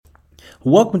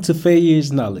Welcome to Failure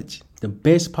is Knowledge, the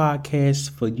best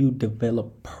podcast for you to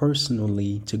develop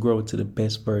personally to grow to the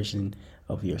best version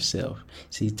of yourself.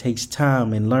 See, it takes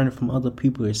time and learning from other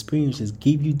people's experiences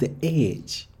give you the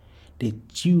edge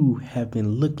that you have been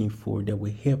looking for that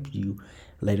will help you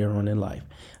later on in life.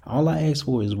 All I ask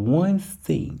for is one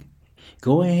thing.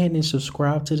 Go ahead and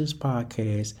subscribe to this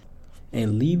podcast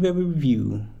and leave a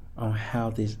review on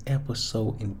how this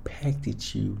episode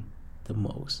impacted you the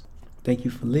most. Thank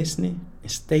you for listening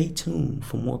and stay tuned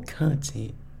for more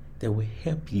content that will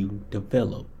help you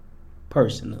develop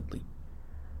personally.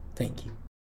 Thank you.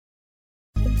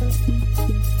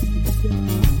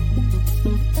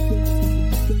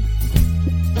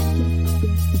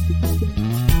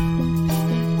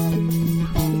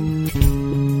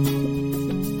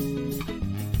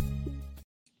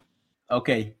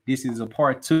 Okay, this is a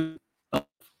part two of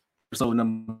episode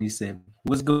number 27.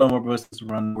 What's going on, my brothers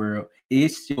around the world?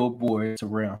 It's your boy,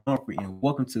 Terrell Humphrey, and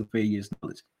welcome to Failure's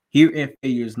Knowledge. Here at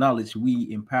Failure's Knowledge,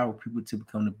 we empower people to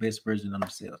become the best version of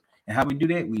themselves. And how we do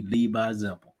that? We lead by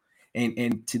example.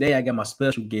 And today I got my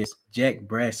special guest, Jack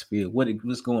Brassfield.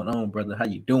 What's going on, brother? How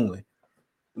you doing?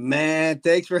 Man,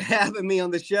 thanks for having me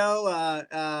on the show.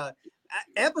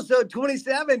 Episode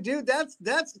 27, dude,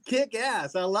 that's kick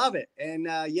ass. I love it. And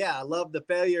yeah, I love the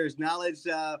Failure's Knowledge,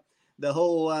 the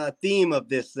whole theme of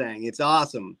this thing. It's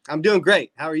awesome. I'm doing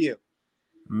great. How are you?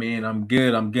 Man, I'm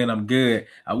good.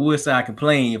 I would say I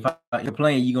complain. If I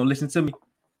complain, you gonna listen to me?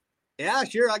 Yeah,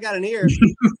 sure. I got an ear.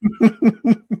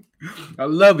 I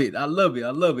love it.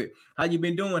 How you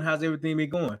been doing? How's everything been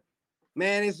going?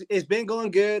 Man, it's been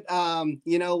going good.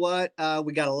 You know what?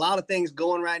 We got a lot of things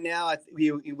going right now.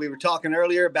 We were talking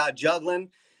earlier about juggling.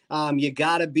 You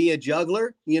got to be a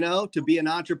juggler, to be an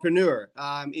entrepreneur.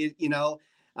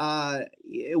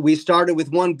 We started with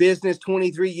one business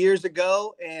 23 years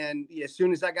ago. And as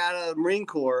soon as I got out of the Marine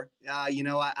Corps,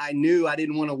 I knew I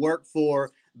didn't want to work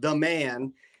for the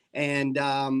man. And,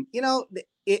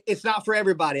 it's not for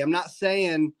everybody. I'm not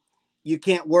saying you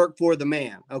can't work for the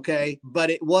man. Okay. But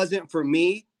it wasn't for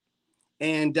me.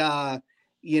 And,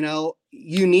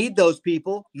 you need those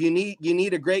people. You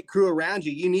need a great crew around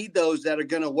you. You need those that are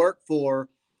going to work for,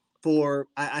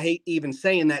 I hate even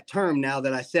saying that term now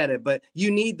that I said it, but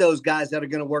you need those guys that are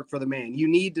going to work for the man. You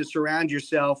need to surround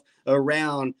yourself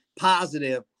around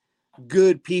positive,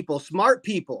 good people, smart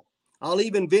people. I'll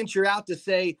even venture out to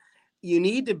say, you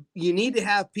need to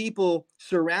have people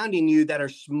surrounding you that are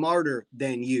smarter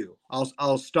than you.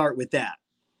 I'll start with that.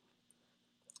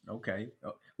 Okay.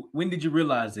 When did you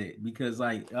realize it? Because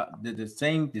the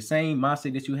same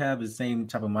mindset that you have is the same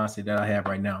type of mindset that I have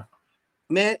right now.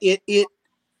 Man,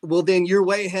 well, then you're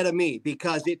way ahead of me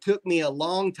because it took me a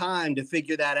long time to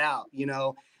figure that out. In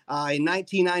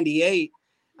 1998,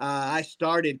 I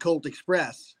started Colt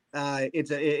Express.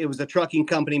 It was a trucking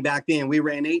company back then. We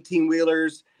ran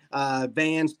 18-wheelers,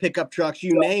 vans, pickup trucks,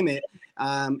 you name it.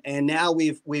 And now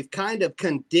we've kind of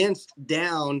condensed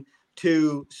down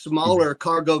to smaller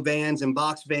cargo vans and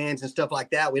box vans and stuff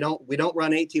like that. We don't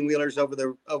run 18-wheelers over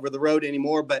the road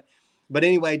anymore. But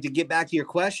anyway, to get back to your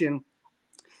question,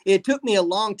 it took me a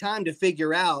long time to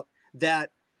figure out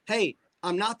that, hey,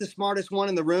 I'm not the smartest one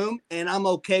in the room, and I'm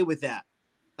okay with that.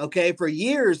 Okay. For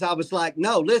years, I was like,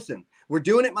 no, listen, we're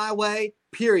doing it my way,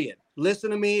 period. Listen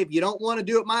to me. If you don't want to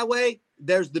do it my way,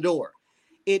 there's the door.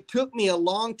 It took me a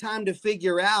long time to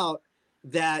figure out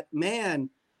that,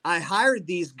 man, I hired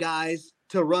these guys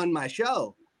to run my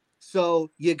show.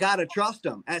 So you got to trust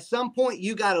them. At some point,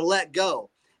 you got to let go.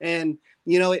 And,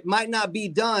 it might not be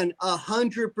done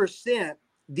 100%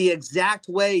 the exact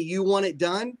way you want it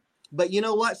done. But you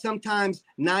know what? Sometimes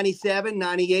 97,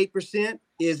 98%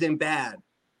 isn't bad.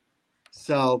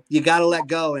 So you got to let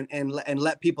go and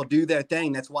let people do their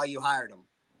thing. That's why you hired them.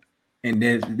 And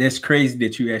that's crazy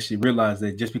that you actually realize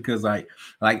that, just because like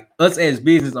us as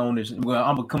business owners, well,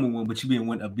 I'm becoming one, but you've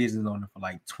been a business owner for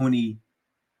like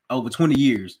over 20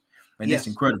 years. And yes, that's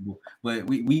incredible. But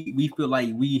we feel like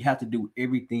we have to do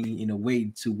everything in a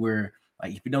way to where,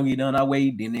 like, if it don't get done our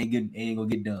way, then it ain't gonna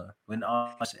get done. But in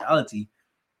all reality,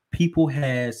 people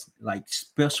has like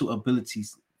special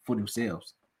abilities for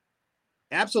themselves.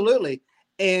 Absolutely.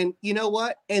 And you know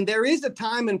what? And there is a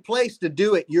time and place to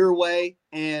do it your way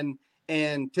and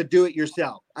to do it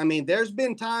yourself. I mean, there's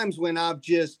been times when I've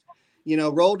just,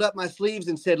 rolled up my sleeves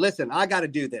and said, listen, I got to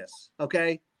do this.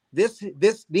 Okay. This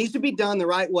needs to be done the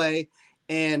right way.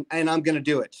 And I'm going to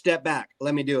do it. Step back.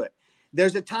 Let me do it.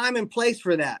 There's a time and place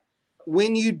for that.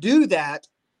 When you do that,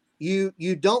 you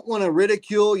don't want to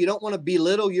ridicule. You don't want to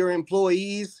belittle your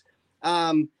employees.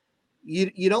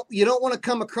 You don't want to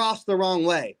come across the wrong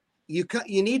way. You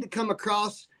need to come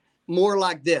across more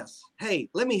like this. Hey,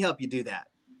 let me help you do that.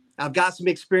 I've got some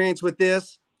experience with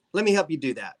this. Let me help you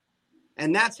do that.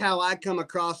 And that's how I come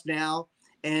across now.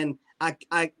 And I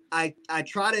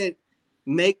try to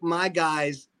make my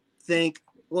guys think,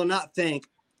 well, not think,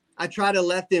 I try to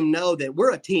let them know that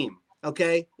we're a team.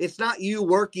 Okay. It's not you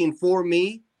working for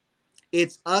me.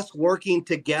 It's us working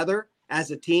together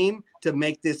as a team to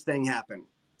make this thing happen.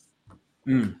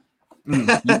 You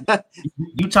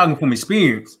talking from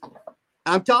experience.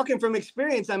 I'm talking from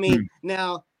experience. I mean,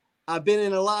 now I've been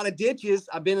in a lot of ditches.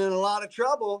 I've been in a lot of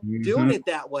trouble doing it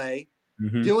that way,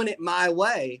 doing it my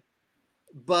way.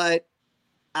 But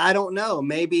I don't know.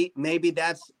 Maybe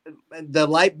that's the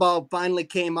light bulb finally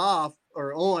came off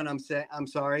or on. I'm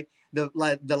sorry. The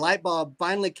light bulb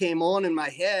finally came on in my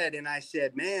head, and I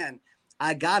said, man,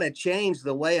 I gotta change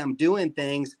the way I'm doing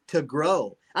things to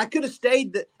grow. I could have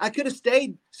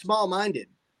stayed small-minded,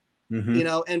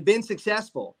 and been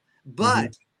successful.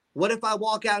 But what if I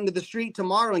walk out into the street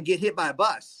tomorrow and get hit by a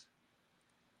bus?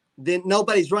 Then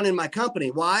nobody's running my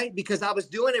company. Why? Because I was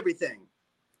doing everything.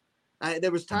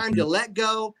 There was time to let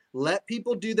go, let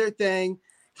people do their thing,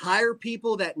 hire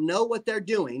people that know what they're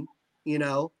doing.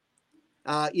 When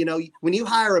you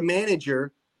hire a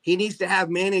manager, he needs to have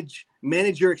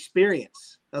manager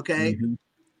experience. Okay.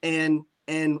 And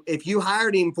if you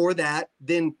hired him for that,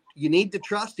 then you need to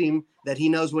trust him that he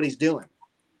knows what he's doing.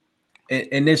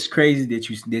 And that's crazy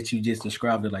that you just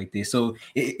described it like this. So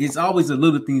it's always the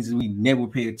little things that we never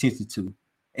pay attention to.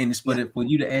 And it's for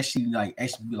you to actually be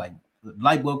like, the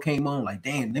light bulb came on, like,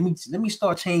 damn, let me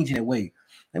start changing that way.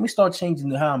 Let me start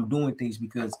changing how I'm doing things,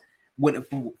 because for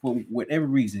whatever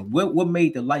reason, what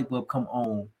made the light bulb come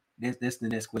on? That's the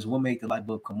next question. What made the light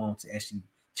bulb come on to actually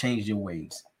change your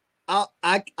ways?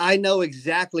 I know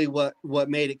exactly what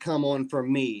made it come on for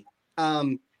me.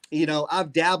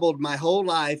 I've dabbled my whole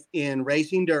life in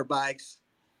racing dirt bikes,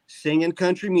 singing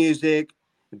country music,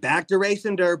 back to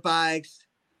racing dirt bikes,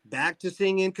 back to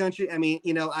singing country. I mean,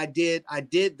 I did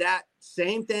that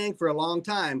same thing for a long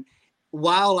time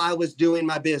while I was doing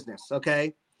my business.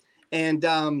 Okay. And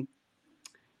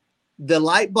the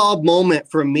light bulb moment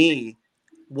for me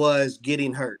was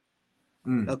getting hurt.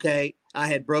 Okay. I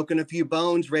had broken a few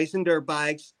bones racing dirt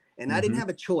bikes, and I didn't have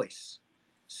a choice.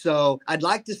 So I'd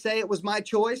like to say it was my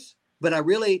choice, but I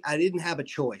didn't have a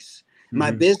choice.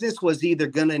 My business was either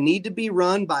going to need to be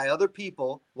run by other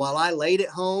people while I laid at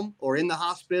home or in the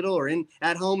hospital or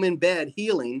at home in bed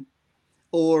healing,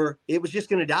 or it was just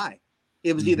going to die.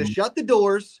 It was either shut the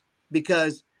doors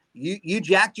because you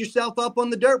jacked yourself up on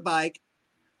the dirt bike,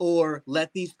 or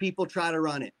let these people try to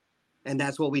run it. And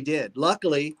that's what we did.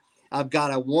 Luckily, I've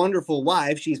got a wonderful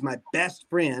wife. She's my best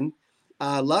friend.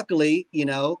 Luckily,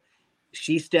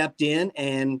 she stepped in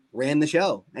and ran the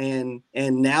show. And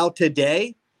now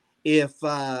today, if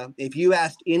you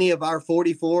asked any of our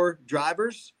 44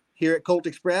 drivers here at Colt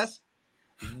Express,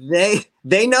 they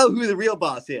know who the real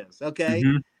boss is. Okay.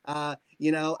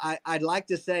 I'd like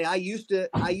to say I used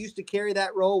to carry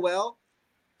that role well.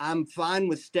 I'm fine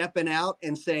with stepping out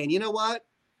and saying, you know what?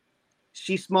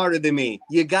 She's smarter than me.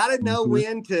 You got to know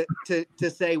when to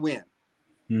say when.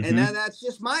 And that's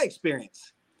just my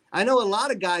experience. I know a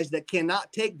lot of guys that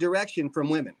cannot take direction from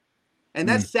women, and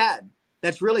that's sad.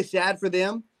 That's really sad for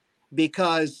them,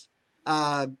 because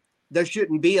there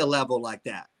shouldn't be a level like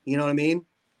that. You know what I mean?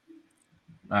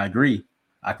 I agree.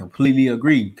 I completely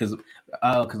agree, because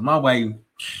my wife,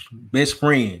 best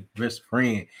friend,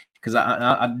 because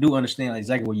I do understand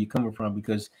exactly where you're coming from,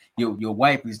 because your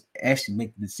wife is actually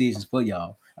making decisions for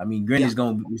y'all. I mean, granted,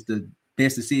 it's the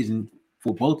best decision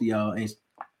for both of y'all, and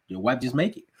your wife just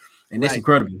make it, and that's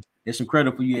incredible. It's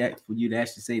incredible for you to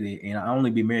actually say that. And I only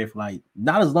been married for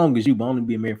not as long as you, but only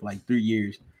been married for 3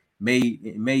 years. May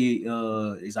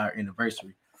is our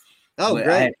anniversary. Oh, but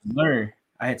great!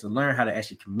 I had to learn how to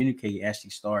actually communicate,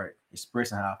 actually start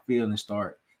expressing how I feel, and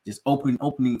start just opening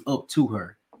up to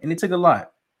her. And it took a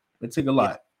lot.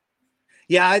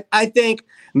 Yeah, I think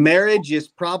marriage is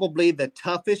probably the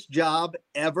toughest job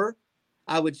ever.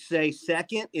 I would say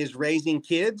second is raising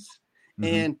kids.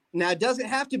 And now it doesn't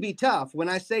have to be tough. When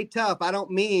I say tough, I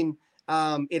don't mean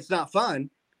it's not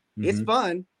fun. It's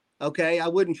fun. Okay. I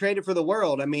wouldn't trade it for the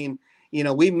world. I mean,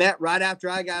 we met right after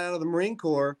I got out of the Marine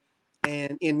Corps,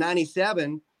 and in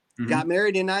 97, got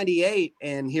married in 98.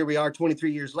 And here we are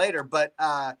 23 years later. But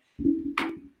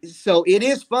so it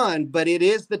is fun, but it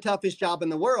is the toughest job in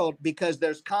the world, because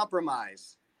there's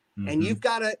compromise, and you've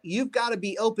got to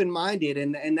be open-minded.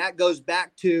 And that goes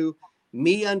back to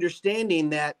me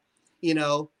understanding that,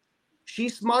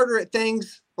 she's smarter at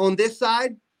things on this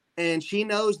side, and she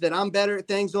knows that I'm better at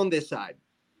things on this side.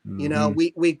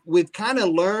 We've kind of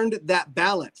learned that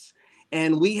balance.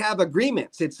 and we have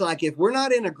agreements. It's like, if we're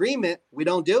not in agreement, we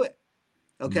don't do it.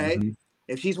 Okay. Mm-hmm.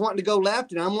 If she's wanting to go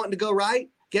left and I'm wanting to go right,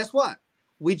 guess what?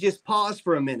 We just pause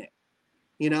for a minute.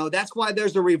 That's why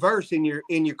there's a reverse in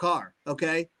your car.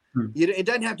 Okay. Mm-hmm. It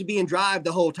doesn't have to be in drive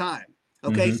the whole time.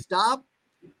 Okay. Mm-hmm. Stop,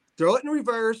 throw it in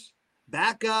reverse,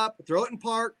 back up, throw it in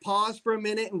park, pause for a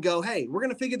minute and go, hey, we're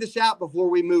going to figure this out before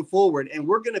we move forward. And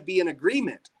we're going to be in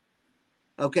agreement.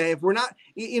 Okay. If we're not,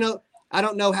 I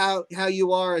don't know how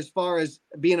you are as far as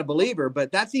being a believer,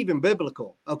 but that's even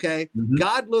biblical. Okay. Mm-hmm.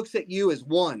 God looks at you as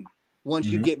one once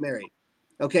you get married.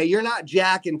 Okay. You're not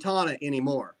Jack and Tana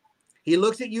anymore. He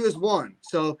looks at you as one.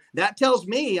 So that tells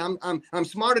me, I'm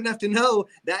smart enough to know,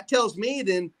 that tells me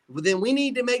then we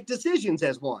need to make decisions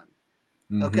as one.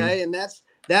 Mm-hmm. Okay. And that's,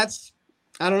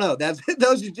 I don't know.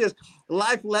 Those are just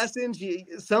life lessons.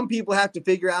 Some people have to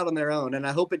figure out on their own. And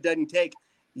I hope it doesn't take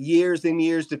years and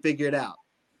years to figure it out.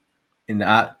 And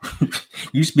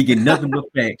you speaking nothing but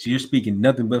facts. You're speaking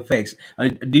nothing but facts. Are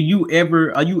you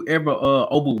ever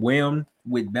overwhelmed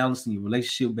with balancing your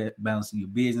relationship, balancing your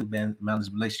business,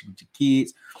 balancing relationship with your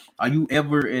kids? Are you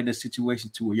ever in a situation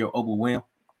to where you're overwhelmed?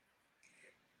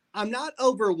 I'm not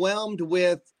overwhelmed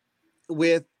with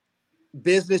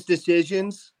business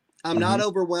decisions. I'm not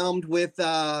overwhelmed with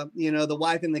the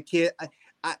wife and the kid.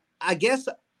 I guess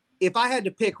if I had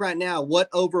to pick right now, what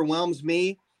overwhelms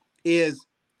me is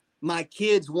my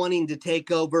kids wanting to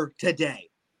take over today.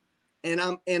 And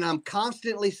I'm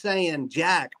constantly saying,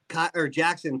 Jackson,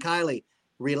 Kylie,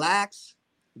 relax.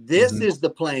 This is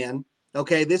the plan.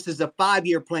 Okay. This is a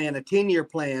 5-year plan, a 10-year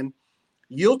plan.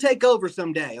 You'll take over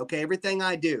someday. Okay. Everything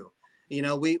I do,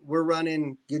 we're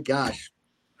running, good gosh,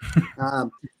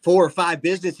 4 or 5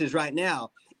 businesses right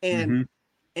now. And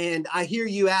I hear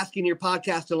you asking your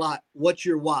podcast a lot, what's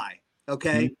your why?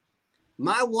 Okay.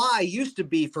 My why used to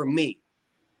be for me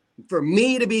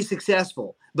to be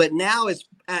successful. But now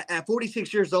at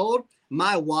 46 years old,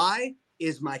 my why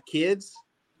is my kids,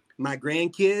 my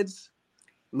grandkids.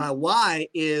 My why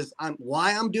is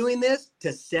why I'm doing this,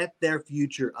 to set their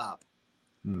future up.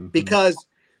 Because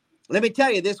let me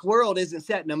tell you, this world isn't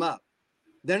setting them up.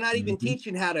 They're not even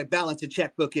teaching how to balance a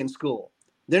checkbook in school.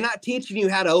 They're not teaching you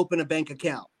how to open a bank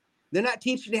account. They're not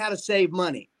teaching you how to save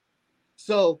money.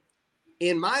 So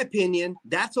in my opinion,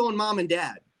 that's on mom and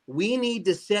dad. We need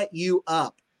to set you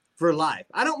up for life.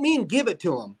 I don't mean give it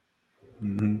to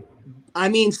them. I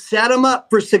mean, set them up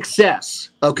for success.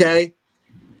 Okay.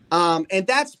 And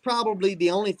that's probably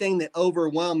the only thing that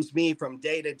overwhelms me from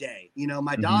day to day.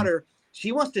 My daughter,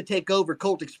 she wants to take over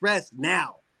Colt Express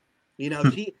now.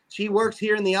 She works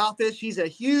here in the office. She's a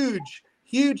huge,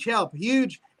 huge help,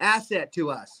 huge asset to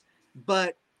us.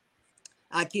 But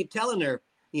I keep telling her,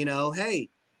 hey,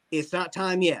 it's not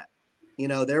time yet.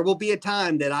 There will be a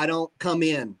time that I don't come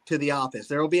in to the office.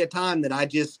 There will be a time that I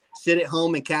just sit at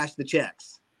home and cash the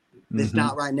checks. It's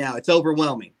not right now. It's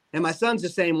overwhelming. And my son's the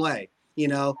same way.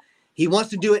 He wants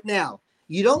to do it now.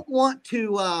 You don't want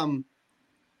to,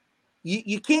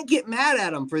 you can't get mad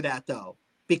at them for that though,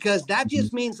 because that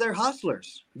just means they're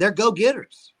hustlers. They're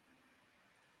go-getters.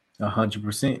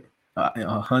 100%.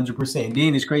 100%.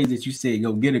 Then it's crazy that you said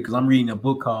go get it, because I'm reading a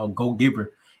book called Go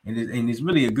Giver. And it's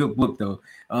really a good book though.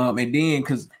 And then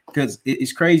because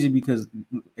it's crazy, because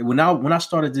when I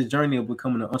started this journey of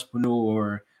becoming an entrepreneur,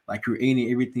 or like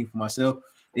creating everything for myself,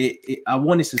 I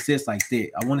wanted success like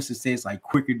that. I wanted success like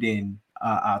quicker than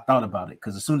I thought about it.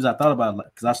 Because as soon as I thought about it,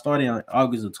 because I started in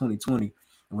August of 2020, and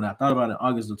when I thought about it in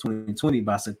August of 2020,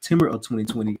 by September of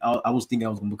 2020, I was thinking I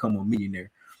was going to become a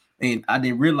millionaire. And I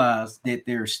didn't realize that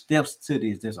there are steps to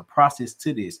this. There's a process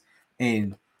to this.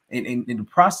 And the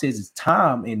process is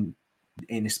time and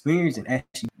experience, and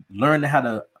actually learning how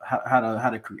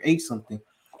to create something.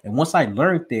 And once I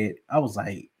learned that, I was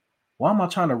like, why am I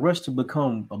trying to rush to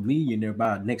become a millionaire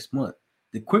by next month?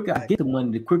 The quicker I get the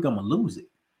money, the quicker I'm gonna lose it.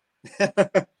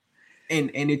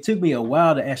 and it took me a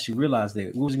while to actually realize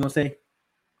that. What was you gonna say?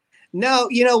 No,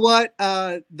 you know what?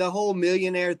 The whole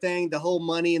millionaire thing, the whole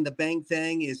money in the bank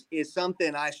thing is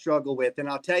something I struggle with. And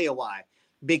I'll tell you why.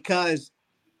 Because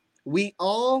we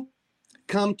all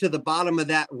come to the bottom of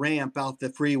that ramp off the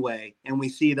freeway, and we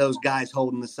see those guys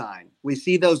holding the sign. We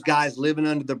see those guys living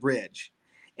under the bridge.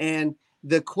 And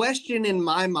the question in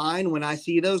my mind when I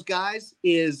see those guys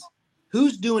is,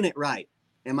 who's doing it right?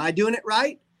 Am I doing it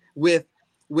right with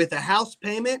a house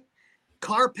payment,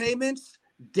 car payments,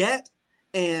 debt,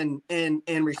 and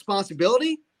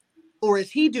responsibility? Or is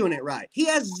he doing it right? He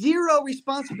has zero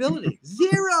responsibility,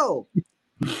 zero.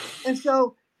 And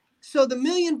so the $1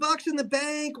 million in the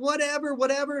bank,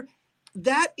 whatever,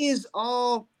 that's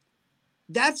all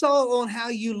on how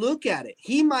you look at it.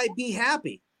 He might be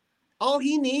happy. All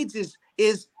he needs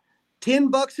is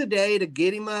 $10 a day to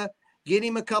get him a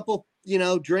couple,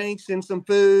 drinks and some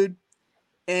food.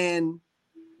 And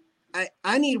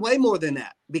I need way more than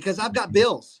that because I've got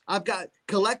bills. I've got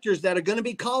collectors that are going to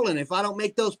be calling if I don't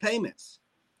make those payments.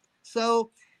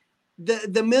 So the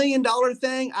 $1 million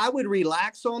thing, I would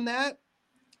relax on that.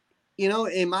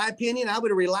 In my opinion, I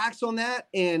would relax on that,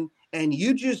 and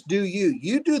you just do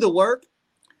you do the work,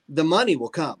 the money will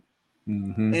come.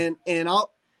 And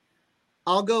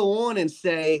I'll go on and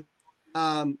say,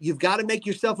 you've got to make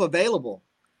yourself available,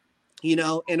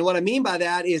 and what I mean by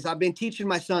that is I've been teaching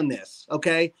my son this.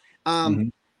 Okay.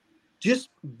 Just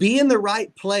be in the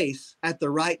right place at the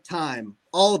right time,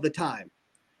 all the time.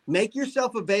 Make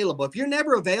yourself available. If you're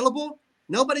never available,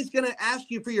 nobody's going to ask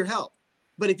you for your help.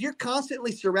 But if you're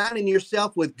constantly surrounding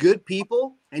yourself with good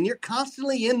people and you're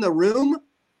constantly in the room,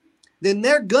 then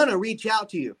they're going to reach out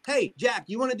to you. Hey, Jack,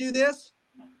 you want to do this?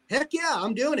 Heck yeah,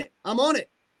 I'm doing it. I'm on it.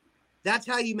 That's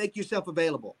how you make yourself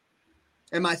available.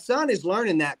 And my son is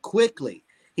learning that quickly.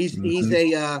 He's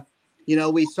a,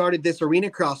 we started this Arena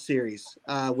Cross series,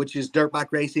 which is dirt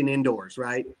bike racing indoors,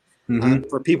 right?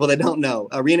 For people that don't know,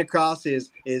 Arena Cross is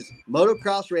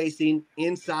motocross racing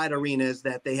inside arenas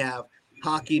that they have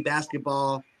hockey,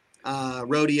 basketball,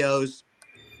 rodeos.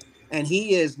 And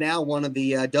he is now one of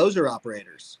the dozer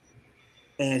operators.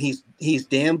 And he's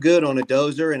damn good on a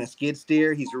dozer and a skid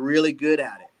steer. He's really good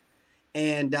at it.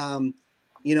 And,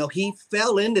 he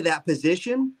fell into that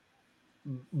position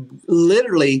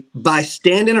literally by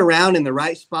standing around in the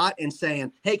right spot and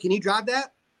saying, hey, can you drive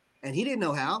that? And he didn't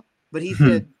know how, but he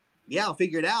said, yeah, I'll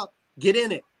figure it out. Get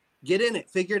in it,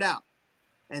 figure it out.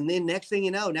 And then next thing you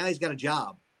know, now he's got a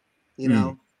job,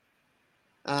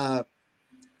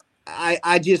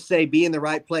 I just say, be in the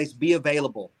right place, be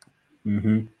available.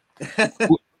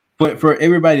 But for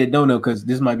everybody that don't know, because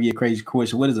this might be a crazy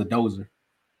question, what is a dozer?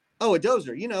 Oh, a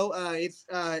dozer. It's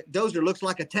dozer looks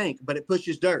like a tank, but it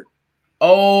pushes dirt.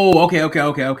 Oh, okay.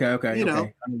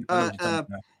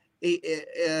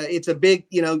 It's a big,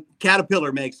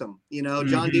 Caterpillar makes them.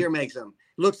 John Deere makes them.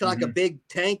 Looks like a big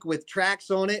tank with tracks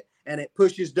on it, and it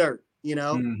pushes dirt.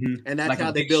 And that's like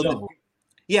how they build it.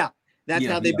 Yeah, that's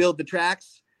how they build the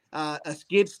tracks. A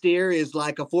skid steer is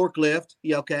like a forklift.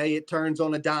 Okay, it turns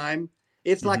on a dime.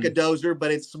 It's like a dozer, but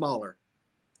it's smaller.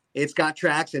 It's got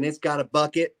tracks and it's got a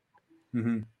bucket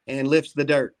and lifts the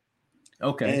dirt.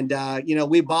 Okay. And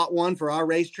we bought one for our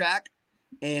racetrack,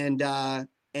 and I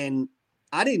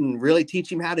didn't really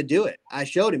teach him how to do it. I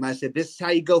showed him. I said, "This is how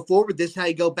you go forward. This is how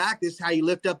you go back. This is how you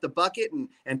lift up the bucket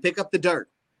and pick up the dirt."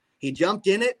 He jumped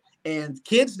in it, and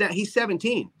kids now, he's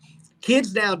 17.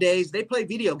 Kids nowadays, they play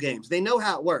video games. They know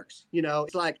how it works.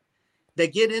 It's like they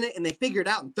get in it and they figure it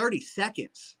out in 30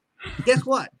 seconds. Guess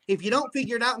what? If you don't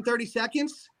figure it out in 30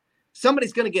 seconds,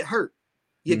 somebody's going to get hurt.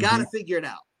 You got to figure it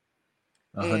out.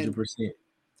 100%.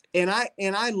 And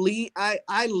I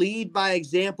lead by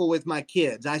example with my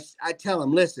kids. I tell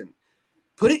them, listen,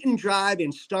 put it in drive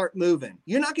and start moving.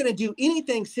 You're not going to do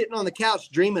anything sitting on the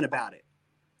couch dreaming about it.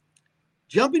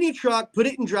 Jump in your truck, put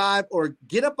it in drive, or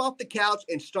get up off the couch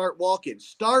and start walking.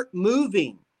 Start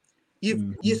moving.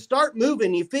 You start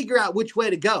moving, you figure out which way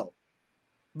to go.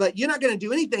 But you're not going to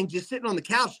do anything just sitting on the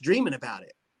couch dreaming about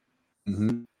it.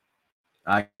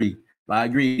 I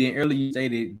agree. And earlier you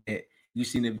stated that you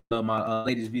seen my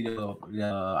latest video.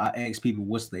 I asked people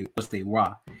what's they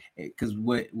why, because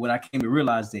what I came to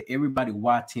realize that everybody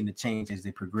why tend to change as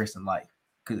they progress in life.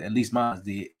 Because at least mine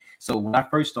did. So when I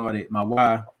first started, my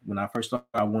why,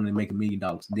 I wanted to make $1 million.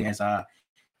 Then as I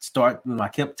I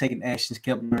kept taking actions,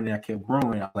 kept learning, I kept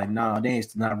growing. I was like, nah,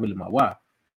 that's not really my why.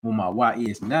 What my why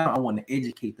is now, I want to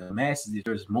educate the masses that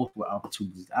there's multiple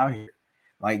opportunities out here.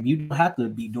 Like, you don't have to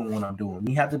be doing what I'm doing.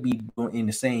 You have to be doing in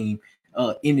the same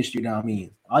industry that I'm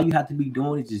in. All you have to be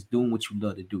doing is just doing what you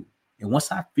love to do. And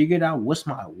once I figured out what's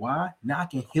my why, now I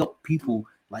can help people.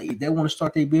 Like, if they want to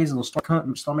start their business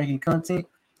or start making content,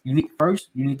 you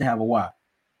need to have a why.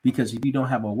 Because if you don't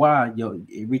have a why,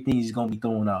 everything is gonna be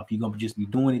thrown off. You're gonna just be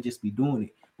doing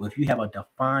it. But if you have a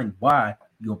defined why,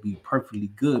 you're gonna be perfectly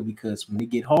good, because when it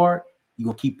get hard, you're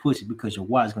gonna keep pushing because your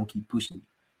why is gonna keep pushing you.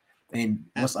 And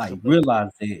once I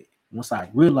realized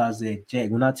that, Jack,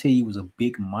 when I tell you it was a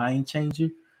big mind changer,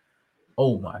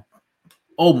 oh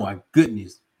my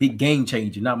goodness, big game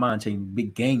changer, not mind changer,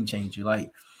 big game changer.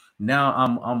 Like, now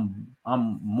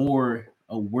I'm more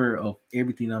aware of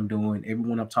everything I'm doing,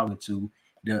 everyone I'm talking to.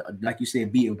 Like you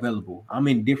said, be available. I'm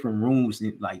in different rooms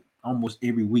like almost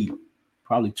every week,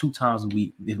 probably 2 times a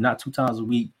week, if not 2 times a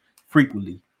week,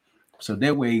 frequently. So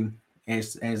that way,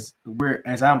 as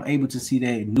I'm able to see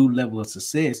that new level of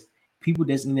success, people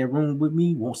that's in that room with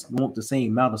me want the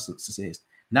same amount of success,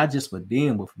 not just for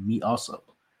them, but for me also.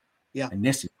 Yeah. And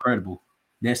that's incredible.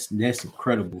 That's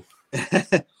incredible.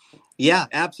 Yeah,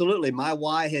 absolutely. My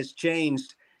why has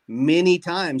changed many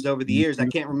times over the years. I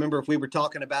can't remember if we were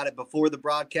talking about it before the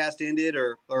broadcast ended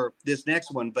or this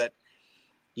next one, but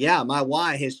yeah, my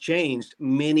why has changed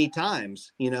many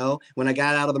times. You know, when I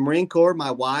got out of the Marine Corps,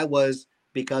 my why was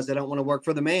because I don't want to work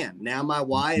for the man. Now my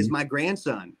why is my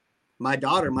grandson, my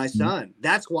daughter, my son.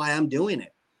 That's why I'm doing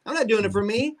it. I'm not doing it for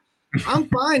me. I'm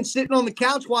fine sitting on the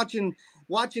couch watching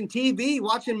TV,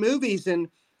 watching movies, and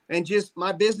just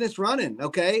my business running.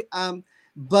 Okay.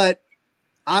 But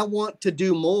I want to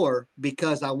do more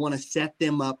because I want to set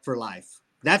them up for life.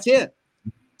 That's it.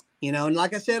 You know, and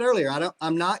like I said earlier,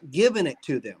 I'm not giving it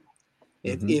to them.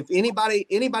 If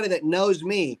anybody that knows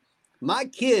me, my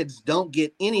kids don't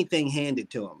get anything handed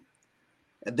to them.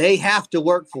 They have to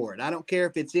work for it. I don't care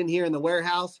if it's in here in the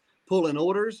warehouse, pulling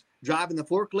orders, driving the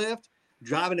forklift,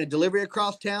 driving a delivery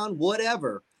across town,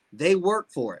 whatever. They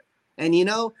work for it. And you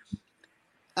know,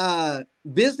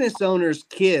 business owners'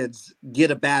 kids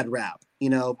get a bad rap, you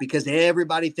know, because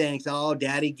everybody thinks, oh,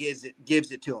 daddy gives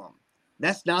it to them.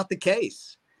 That's not the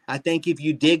case. I think if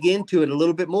you dig into it a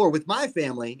little bit more with my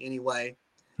family anyway,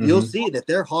 you'll see that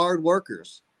they're hard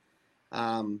workers.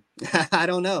 I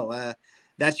don't know.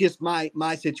 That's just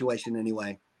my situation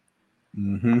anyway.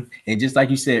 And just like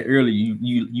you said earlier,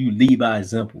 you lead by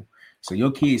example. So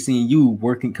your kids seeing you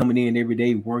working, coming in every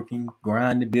day, working,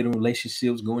 grinding, building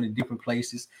relationships, going to different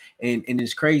places, and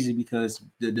it's crazy because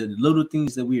the little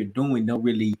things that we are doing don't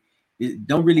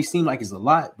really seem like it's a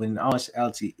lot, but in all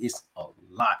reality, it's a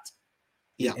lot.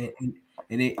 Yeah.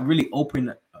 And it really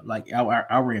opened like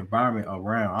our environment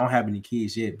around. I don't have any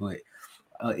kids yet, but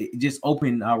it just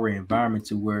opened our environment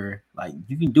to where like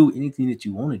you can do anything that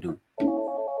you want to do.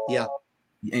 Yeah.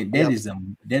 And that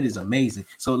is amazing.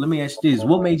 So let me ask you this: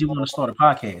 what made you want to start a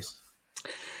podcast?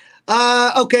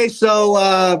 Okay,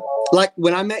 so like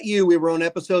when I met you, we were on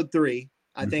episode 3.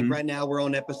 I think right now we're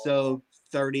on episode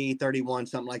 30, 31,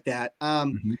 something like that.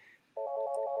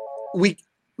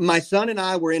 My son and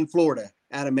I were in Florida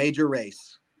at a major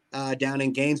race down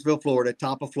in Gainesville, Florida,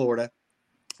 top of Florida,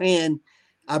 and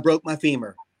I broke my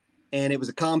femur, and it was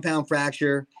a compound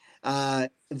fracture.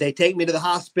 They take me to the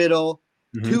hospital.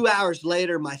 2 hours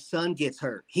later, my son gets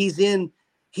hurt. He's in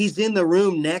the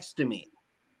room next to me.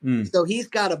 So he's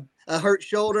got a hurt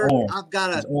shoulder. I've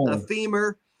got a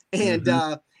femur, and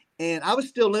I was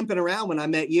still limping around when I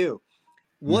met you.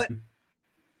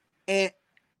 And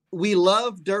we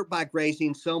love dirt bike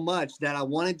racing so much that I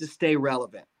wanted to stay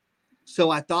relevant.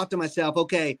 So I thought to myself,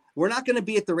 okay, we're not going to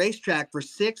be at the racetrack for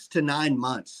 6 to 9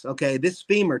 months. Okay, this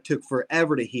femur took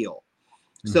forever to heal.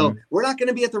 So we're not going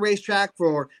to be at the racetrack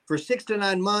for 6 to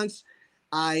 9 months.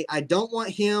 I don't want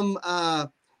him,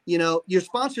 your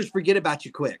sponsors forget about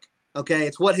you quick. Okay.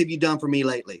 It's what have you done for me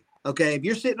lately? Okay. If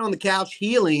you're sitting on the couch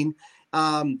healing,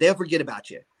 they'll forget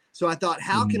about you. So I thought,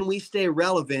 how can we stay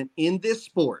relevant in this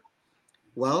sport?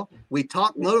 Well, we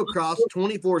talk motocross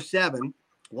 24/7.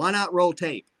 Why not roll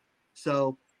tape?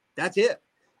 So that's it.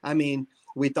 I mean,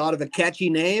 we thought of a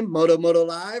catchy name, Moto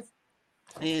Live.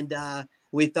 And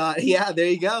we thought, yeah, there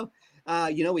you go.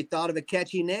 We thought of a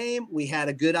catchy name. We had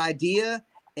a good idea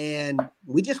and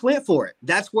we just went for it.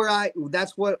 That's what I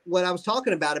was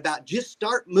talking about just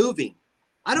start moving.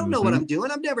 I don't know what I'm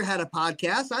doing. I've never had a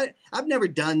podcast. I've never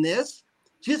done this.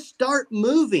 Just start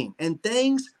moving and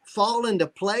things fall into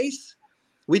place.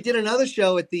 We did another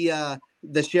show at the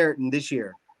Sheraton this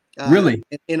year. Really?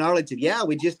 In Arlington. Yeah,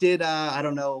 we just did, I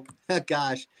don't know,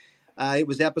 gosh, it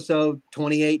was episode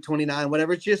 28, 29,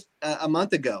 whatever. It's just a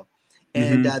month ago.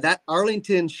 And that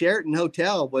Arlington Sheraton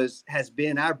Hotel has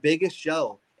been our biggest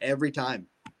show every time.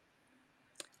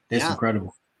 That's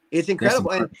incredible. It's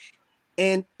incredible.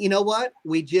 And you know what?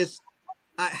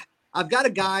 I've got a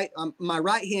guy, my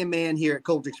right-hand man here at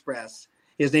Colt Express.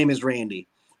 His name is Randy.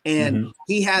 And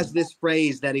he has this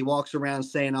phrase that he walks around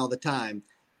saying all the time,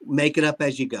 make it up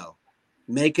as you go.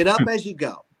 Make it up as you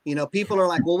go. You know, people are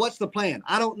like, well, what's the plan?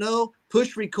 I don't know.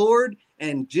 Push record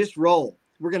and just roll.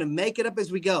 We're going to make it up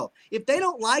as we go. If they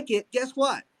don't like it, guess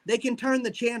what? They can turn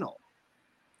the channel.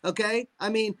 Okay. I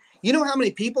mean, you know how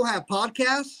many people have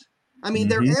podcasts? I mean,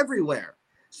 they're everywhere.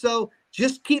 So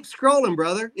just keep scrolling,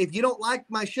 brother. If you don't like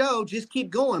my show, just keep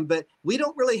going. But we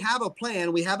don't really have a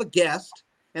plan. We have a guest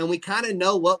and we kind of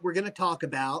know what we're going to talk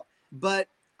about. But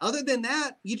other than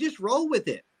that, you just roll with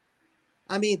it.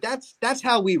 I mean, that's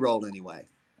how we roll anyway.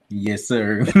 Yes,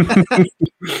 sir.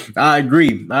 I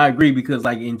agree because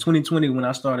like in 2020 when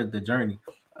I started the journey,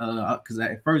 because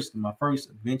at first my first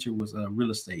venture was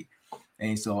real estate,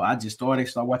 and so I just started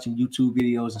watching YouTube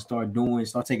videos and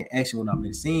start taking action what I've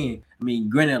been seeing. I mean,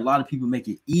 granted, a lot of people make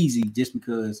it easy just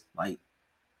because like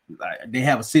like, they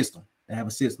have a system. They have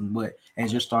a system, but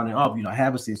as you're starting off, you don't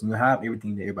have a system. You have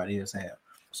everything that everybody else have.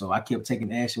 So I kept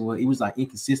taking action. Well, it was like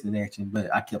inconsistent action,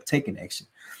 but I kept taking action.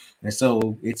 And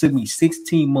so it took me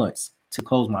 16 months to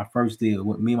close my first deal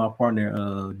with me and my partner,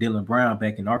 Dylan Brown,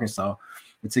 back in Arkansas.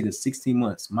 It took us 16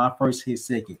 months. My first hit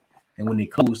second. And when they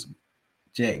closed,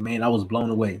 Jack, man, I was blown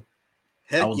away.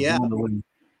 Heck I was yeah. blown away.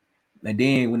 And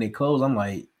then when they closed, I'm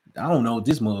like, I don't know,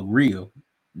 this mug real.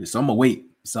 So I'm gonna wait.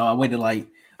 So I waited like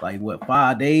what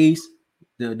 5 days.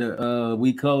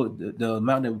 We closed the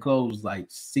amount that we closed was like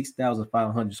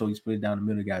 6,500. So we split it down the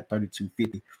middle, got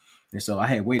 3,250. And so I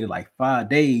had waited like 5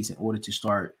 days in order to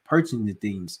start purchasing the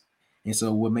things. And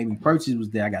so what made me purchase was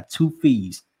that I got 2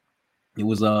 fees. It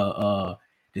was the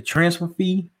transfer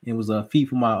fee. It was a fee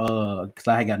for my because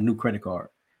I had got a new credit card,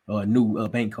 a new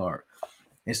bank card.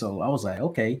 And so I was like,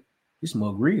 okay, this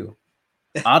mug real.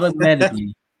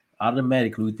 Automatically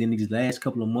within these last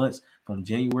couple of months, from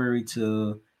January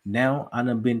to now, I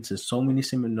done been to so many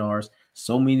seminars,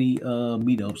 so many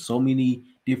meetups, so many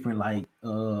different like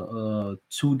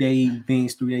 2-day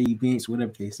events, 3-day events,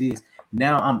 whatever the case is.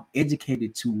 Now I'm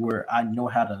educated to where I know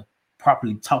how to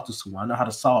properly talk to someone. I know how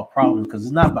to solve problems because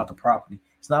it's not about the property.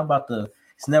 It's never about the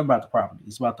property.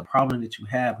 It's about the problem that you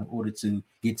have in order to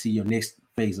get to your next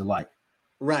phase of life.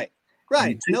 Right.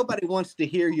 Nobody wants to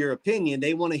hear your opinion.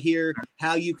 They want to hear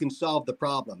how you can solve the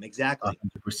problem. Exactly.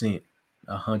 100%.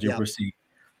 100%.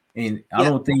 And I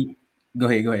don't think. Go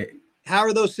ahead. How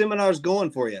are those seminars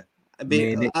going for you?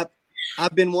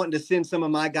 I've been wanting to send some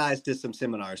of my guys to some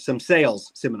seminars, some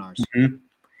sales seminars. Mm-hmm.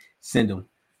 Send them.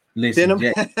 Listen,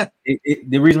 Jack,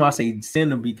 the reason why I say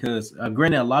send them because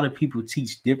granted, a lot of people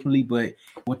teach differently, but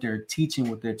what they're teaching,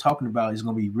 what they're talking about is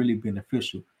going to be really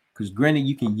beneficial. Because granted,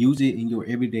 you can use it in your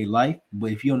everyday life,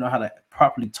 but if you don't know how to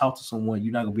properly talk to someone,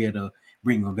 you're not going to be able to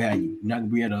bring them value. You're not going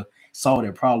to be able to solve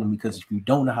that problem because if you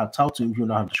don't know how to talk to them, if you don't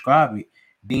know how to describe it,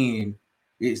 then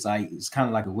it's kind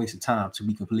of like a waste of time, to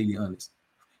be completely honest.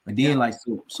 But then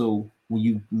so when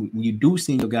you do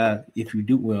send your guys,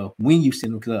 when you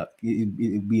send them,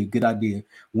 it'd be a good idea.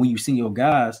 When you send your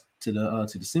guys to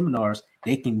the seminars,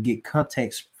 they can get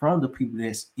contacts from the people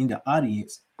that's in the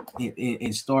audience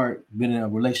and start building a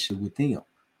relationship with them.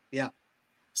 Yeah.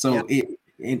 So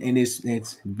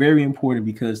it's very important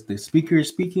because the speaker is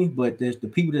speaking, but there's the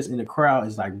people that's in the crowd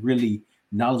is like really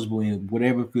knowledgeable in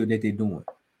whatever field that they're doing.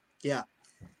 Yeah.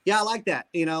 Yeah, I like that.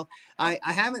 You know, I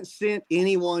haven't sent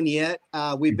anyone yet.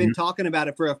 We've been talking about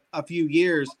it for a few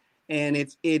years, and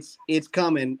it's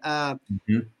coming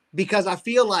because I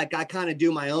feel like I kind of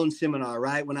do my own seminar,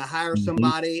 right? When I hire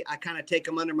somebody, I kind of take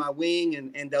them under my wing,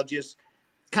 and they'll just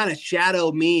kind of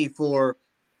shadow me for,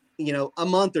 a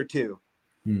month or two.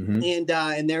 And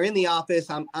they're in the office.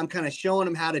 I'm kind of showing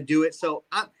them how to do it. So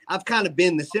I've kind of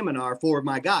been the seminar for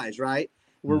my guys, right?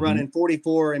 We're running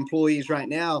 44 employees right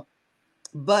now.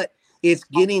 But it's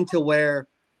getting to where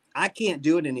I can't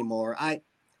do it anymore. I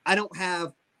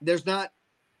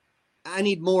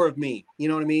need more of me. You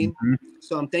know what I mean?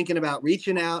 So I'm thinking about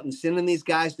reaching out and sending these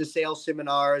guys to sales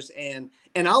seminars and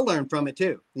I'll learn from it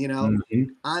too.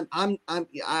 I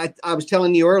was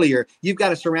telling you earlier, you've got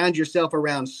to surround yourself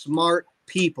around smart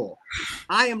people.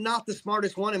 I am not the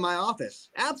smartest one in my office.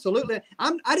 Absolutely.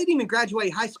 I didn't even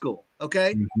graduate high school.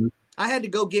 Okay. I had to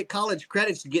go get college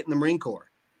credits to get in the Marine Corps.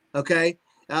 Okay.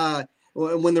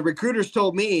 When the recruiters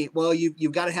told me, well,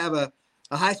 you've got to have a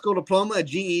high school diploma, a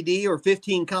GED, or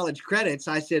 15 college credits,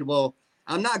 I said, well,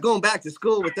 I'm not going back to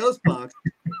school with those punks,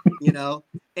 and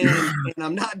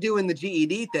I'm not doing the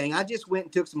GED thing. I just went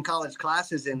and took some college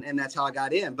classes and that's how I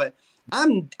got in. But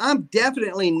I'm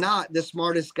definitely not the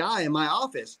smartest guy in my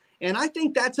office. And I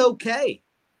think that's okay.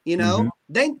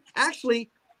 They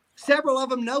actually, several of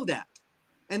them know that.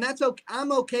 And that's okay.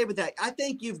 I'm okay with that. I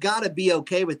think you've got to be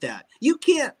okay with that. You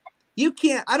can't,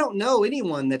 I don't know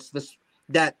anyone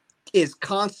that is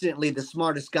constantly the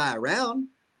smartest guy around.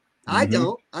 I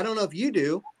don't know if you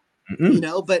do,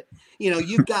 but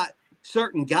you've got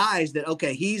certain guys that,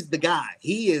 okay, he's the guy,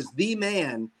 he is the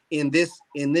man in this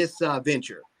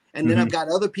venture. And then I've got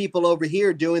other people over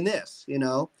here doing this,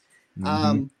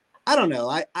 I don't know.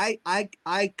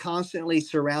 I constantly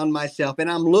surround myself and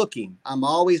I'm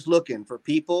always looking for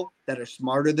people that are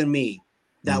smarter than me,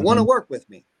 that want to work with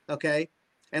me. Okay.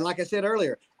 And like I said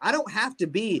earlier, I don't have to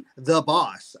be the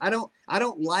boss. I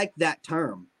don't like that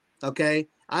term. Okay.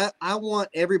 I want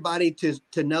everybody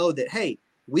to know that, hey,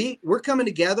 we're coming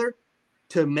together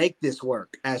to make this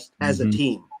work as a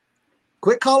team.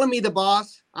 Quit calling me the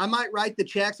boss. I might write the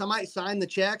checks. I might sign the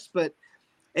checks, but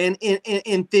and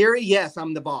in theory, yes,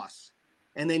 I'm the boss,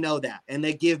 and they know that, and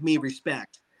they give me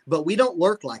respect. But we don't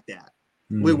work like that.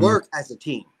 We work as a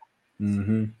team.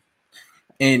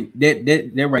 And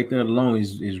that right there alone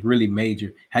is really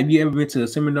major. Have you ever been to a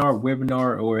seminar,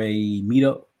 webinar, or a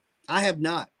meetup? I have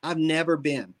not. I've never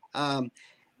been.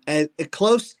 At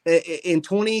close in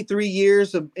 23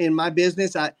 years in my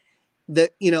business, I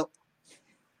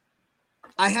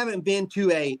haven't been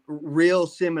to a real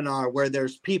seminar where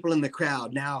there's people in the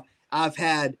crowd. Now, I've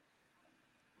had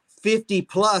 50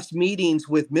 plus meetings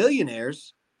with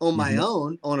millionaires on my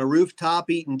own, on a rooftop,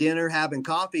 eating dinner, having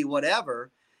coffee, whatever.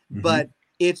 But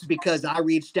it's because I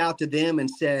reached out to them and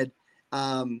said,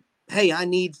 hey, I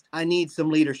need some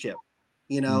leadership,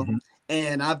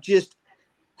 and I've just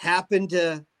happened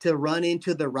to run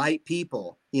into the right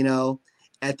people,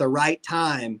 at the right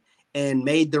time, and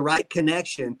made the right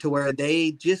connection to where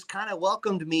they just kind of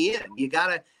welcomed me in. You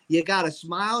gotta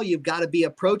smile. You've got to be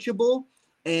approachable.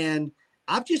 And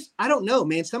I don't know,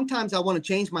 man. Sometimes I want to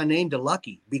change my name to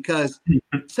Lucky, because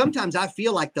sometimes I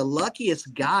feel like the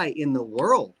luckiest guy in the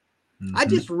world. I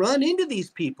just run into these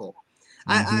people.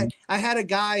 I had a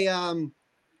guy, I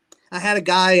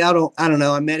don't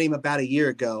know. I met him about a year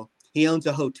ago. He owns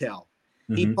a hotel.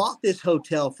 He bought this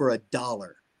hotel for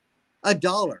 $1.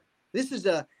 $1. This is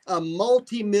a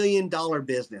multi-million-dollar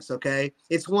business. Okay.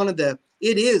 It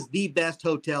is the best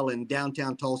hotel in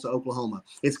downtown Tulsa, Oklahoma.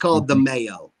 It's called the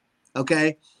Mayo.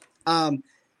 Okay.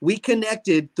 We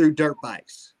connected through dirt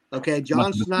bikes. Okay.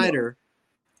 John Snyder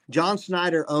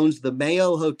owns the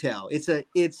Mayo Hotel. It's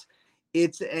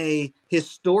a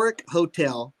historic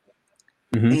hotel.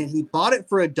 And he bought it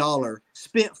for $1,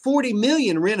 spent $40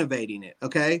 million renovating it.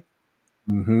 Okay.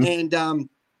 And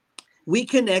we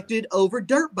connected over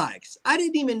dirt bikes. I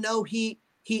didn't even know he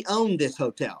owned this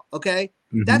hotel. Okay.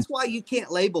 That's why you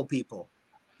can't label people.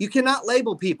 You cannot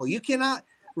label people. You cannot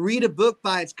read a book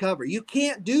by its cover. You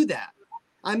can't do that.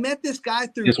 I met this guy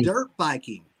through dirt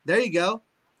biking. There you go.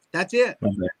 That's it.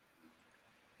 Okay.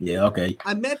 Yeah, okay.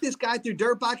 I met this guy through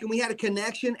dirt bike, and we had a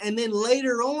connection. And then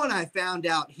later on, I found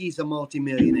out he's a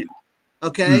multimillionaire.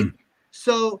 Okay.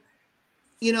 So,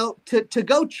 to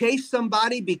go chase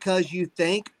somebody because you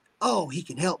think, oh, he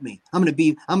can help me. I'm going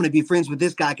to be friends with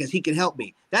this guy because he can help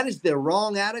me. That is the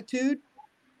wrong attitude.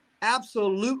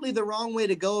 Absolutely the wrong way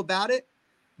to go about it.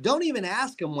 Don't even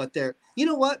ask them what you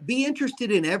know what? Be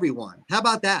interested in everyone. How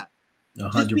about that?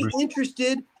 100%. Just be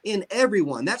interested in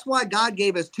everyone. That's why God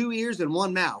gave us 2 ears and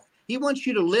 1 mouth. He wants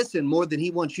you to listen more than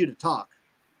he wants you to talk.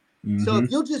 So if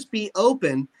you'll just be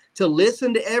open to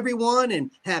listen to everyone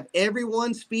and have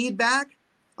everyone's feedback,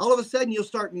 all of a sudden you'll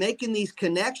start making these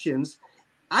connections.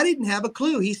 I didn't have a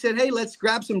clue. He said, hey, let's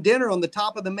grab some dinner on the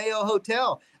top of the Mayo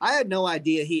Hotel. I had no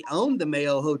idea he owned the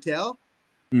Mayo Hotel.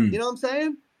 You know what I'm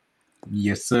saying?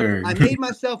 Yes, sir. I made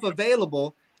myself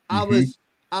available. I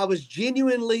was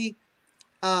genuinely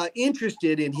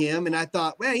interested in him, and I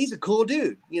thought, man, he's a cool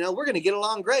dude. We're going to get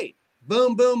along great.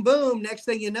 Boom, boom, boom. Next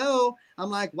thing you know,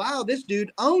 I'm like, wow, this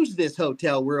dude owns this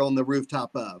hotel we're on the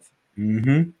rooftop of.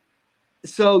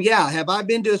 So, yeah, have I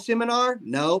been to a seminar?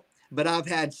 No, but I've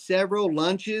had several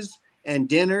lunches and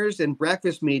dinners and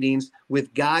breakfast meetings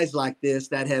with guys like this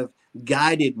that have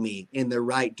guided me in the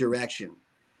right direction.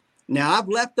 Now, I've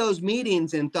left those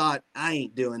meetings and thought, I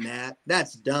ain't doing that.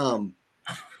 That's dumb.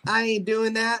 I ain't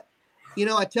doing that.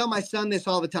 I tell my son this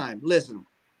all the time. Listen,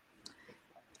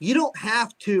 you don't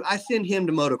have to. I send him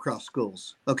to motocross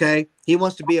schools. Okay. He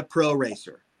wants to be a pro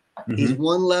racer. He's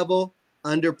 1 level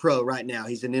under pro right now.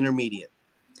 He's an intermediate.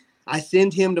 I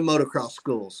send him to motocross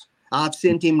schools. I've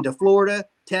sent him to Florida,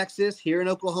 Texas, here in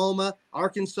Oklahoma,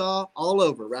 Arkansas, all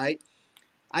over. Right.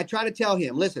 I try to tell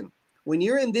him, listen, when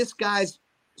you're in this guy's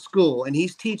school and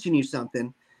he's teaching you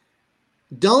something,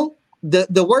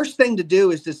 the worst thing to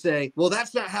do is to say, well,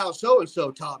 that's not how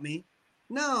so-and-so taught me.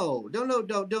 No,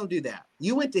 don't do that.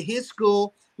 You went to his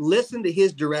school, listen to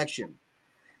his direction.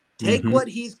 Take what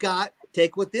he's got,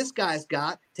 take what this guy's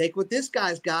got, take what this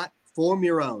guy's got, form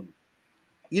your own.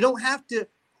 You don't have to,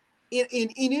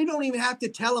 and you don't even have to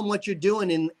tell them what you're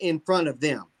doing in front of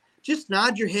them. Just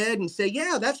nod your head and say,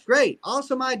 yeah, that's great.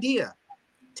 Awesome idea.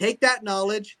 Take that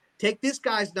knowledge, take this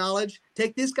guy's knowledge,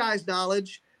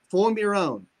 form your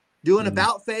own. Do an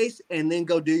about face, and then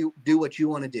go do what you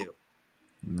want to do.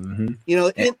 In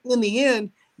the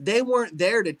end, they weren't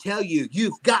there to tell you,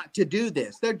 you've got to do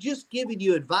this. They're just giving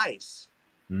you advice.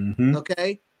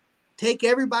 Okay? Take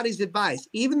everybody's advice,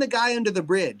 even the guy under the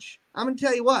bridge. I'm going to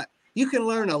tell you what, you can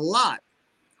learn a lot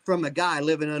from a guy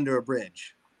living under a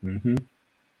bridge.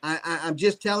 I'm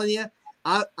just telling you,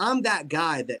 I'm that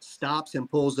guy that stops and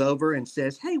pulls over and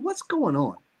says, hey, what's going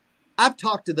on? I've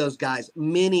talked to those guys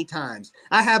many times.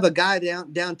 I have a guy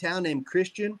downtown named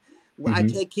Christian. I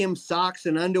take him socks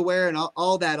and underwear and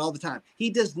all that all the time.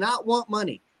 He does not want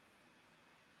money.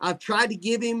 I've tried to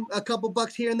give him a couple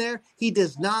bucks here and there. He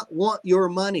does not want your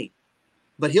money,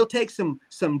 but he'll take some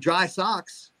dry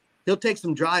socks. He'll take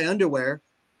some dry underwear.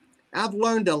 I've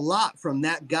learned a lot from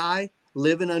that guy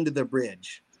living under the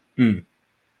bridge.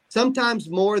 Sometimes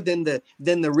more than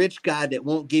the rich guy that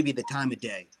won't give you the time of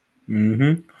day.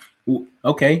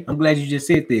 Okay, I'm glad you just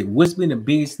said that. What's been the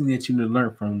biggest thing that you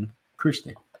learned from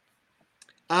Christian?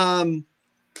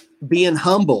 Being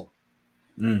humble.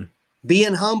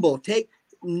 Being humble. Take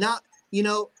not,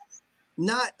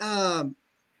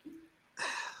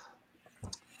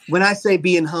 when I say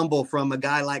being humble from a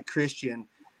guy like Christian,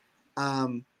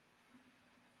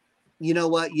 you know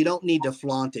what? You don't need to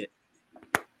flaunt it.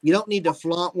 You don't need to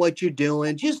flaunt what you're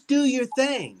doing. Just do your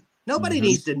thing. Nobody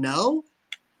needs to know.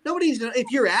 Nobody's gonna, if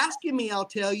you're asking me, I'll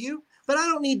tell you, but I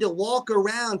don't need to walk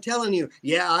around telling you,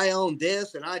 yeah, I own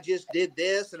this and I just did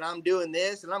this and I'm doing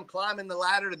this and I'm climbing the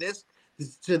ladder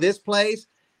to this place.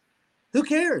 Who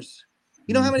cares?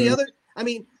 You know how many other,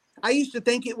 I used to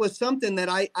think it was something that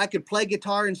I could play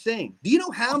guitar and sing. Do you know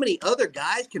how many other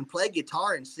guys can play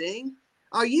guitar and sing?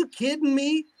 Are you kidding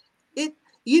me?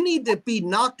 You need to be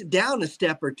knocked down a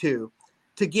step or two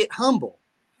to get humble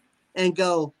and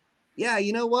go, yeah,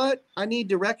 you know what? I need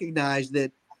to recognize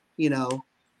that,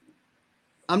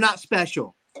 I'm not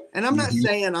special. And I'm not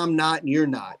saying I'm not and you're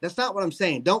not. That's not what I'm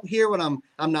saying. Don't hear what I'm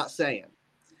not saying.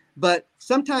 But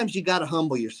sometimes you got to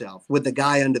humble yourself with the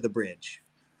guy under the bridge.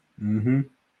 And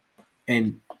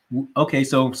okay,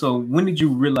 so when did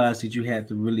you realize that you had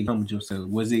to really humble yourself?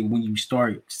 Was it when you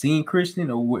started seeing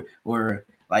Christian, or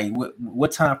like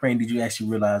what time frame did you actually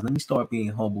realize, let me start being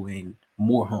humble and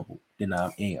more humble than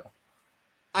I am?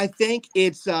 I think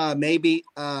it's maybe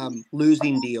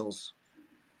losing deals.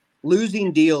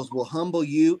 Losing deals will humble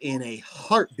you in a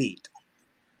heartbeat.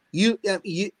 You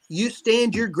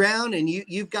stand your ground and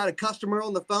you've got a customer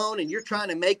on the phone and you're trying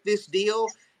to make this deal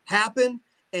happen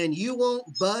and you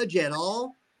won't budge at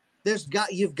all.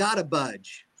 You've got to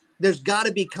budge. There's got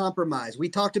to be compromise. We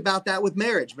talked about that with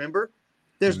marriage, remember?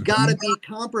 There's got to be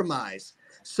compromise.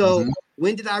 So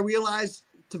when did I realize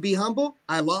to be humble?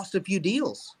 I lost a few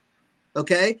deals.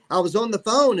 Okay. I was on the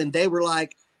phone and they were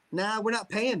like, nah, we're not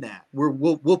paying that.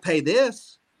 We'll pay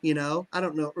this. I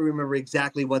don't remember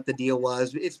exactly what the deal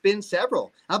was. It's been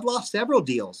several. I've lost several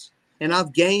deals and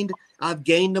I've gained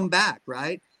them back.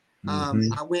 Right.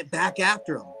 I went back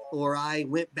after them, or I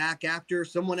went back after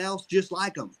someone else just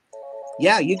like them.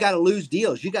 Yeah. You got to lose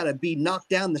deals. You got to be knocked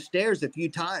down the stairs a few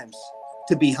times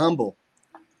to be humble.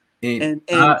 And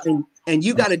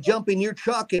you got to jump in your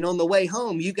truck, and on the way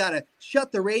home, you got to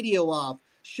shut the radio off,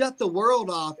 shut the world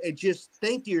off, and just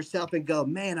think to yourself and go,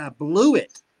 man, I blew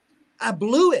it. I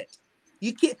blew it.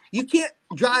 You can't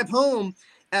drive home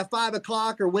at 5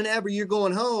 o'clock or whenever you're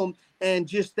going home and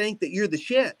just think that you're the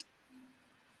shit.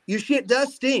 Your shit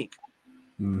does stink.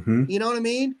 You know what I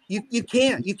mean? You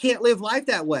can't live life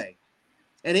that way.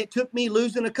 And it took me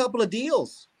losing a couple of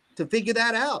deals to figure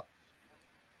that out.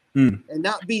 And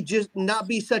not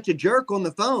be such a jerk on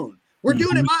the phone. We're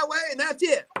doing it my way and that's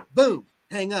it. Boom,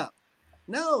 hang up.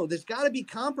 No, there's got to be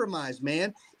compromise,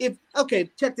 man.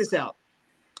 Check this out.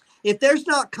 If there's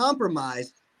not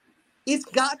compromise, it's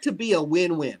got to be a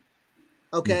win-win.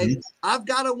 Okay. I've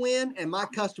got to win and my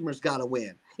customers got to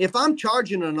win. If I'm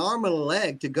charging an arm and a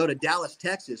leg to go to Dallas,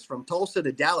 Texas, from Tulsa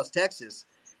to Dallas, Texas,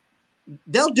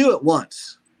 they'll do it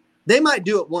once. They might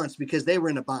do it once because they were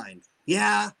in a bind.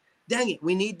 Yeah. Dang it.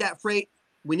 We need that freight.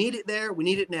 We need it there. We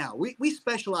need it now. We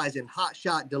specialize in hot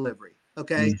shot delivery.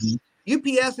 Okay.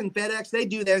 UPS and FedEx, they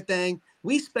do their thing.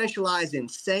 We specialize in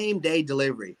same day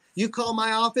delivery. You call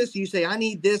my office, you say, I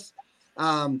need this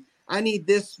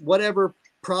whatever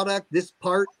product, this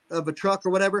part of a truck or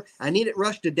whatever. I need it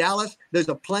rushed to Dallas. There's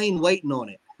a plane waiting on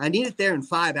it. I need it there in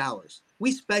 5 hours.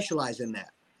 We specialize in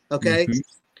that. Okay.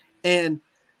 And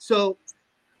so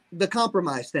the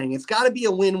compromise thing, it's got to be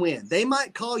a win-win. They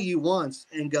might call you once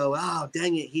and go, oh,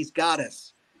 dang it, he's got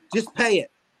us. Just pay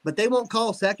it. But they won't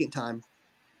call second time.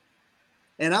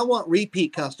 And I want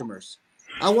repeat customers.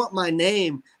 I want my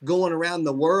name going around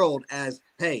the world as,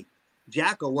 hey,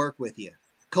 Jack will work with you.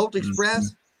 Colt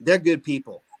Express, they're good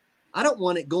people. I don't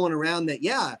want it going around that,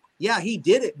 yeah, he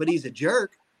did it, but he's a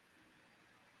jerk.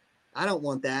 I don't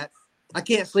want that. I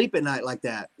can't sleep at night like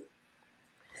that.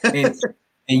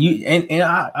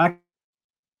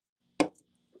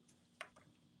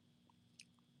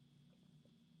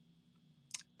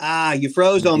 I you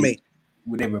froze on me.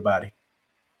 With everybody.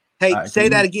 Hey, say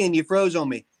that again. You froze on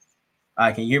me.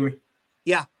 Can you hear me?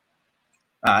 Yeah.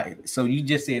 So you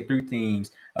just said 3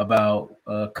 things about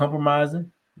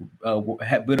compromising,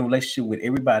 building a relationship with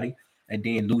everybody, and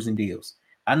then losing deals.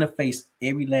 I done faced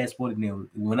every last one of them.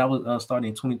 When I was starting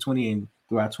in 2020 and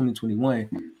throughout 2021,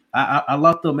 I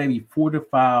locked up maybe 4 to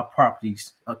 5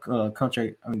 properties,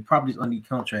 contract. I mean, properties under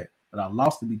contract, but I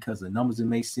lost it because the numbers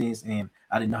didn't make sense, and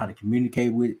I didn't know how to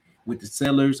communicate with the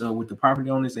sellers or with the property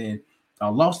owners, and I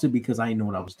lost it because I didn't know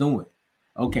what I was doing.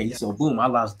 Okay, Yeah. so boom, I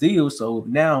lost deals. So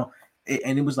now,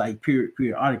 and it was like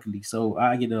periodically. So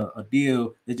I get a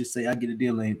deal. Let's just say I get a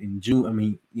deal in June. I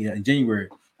mean, yeah, in January.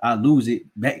 I lose it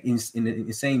back in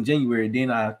the same January.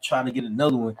 Then I try to get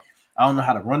another one. I don't know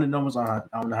how to run the numbers. I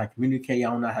don't know how to communicate. I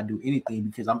don't know how to do anything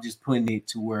because I'm just putting it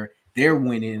to where they're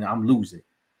winning and I'm losing.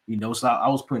 You know, so I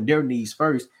was putting their needs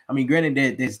first. I mean,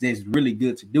 granted that's really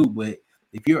good to do, but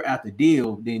if you're out the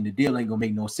deal, then the deal ain't gonna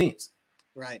make no sense.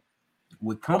 Right.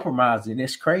 With compromising,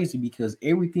 that's crazy because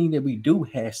everything that we do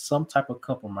has some type of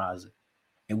compromising,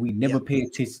 and we never Yeah. pay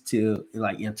attention to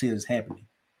like until it's happening.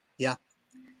 Yeah.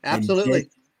 And Absolutely.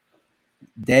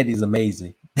 that is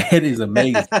amazing. That is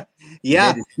amazing.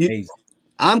 Yeah. That is amazing.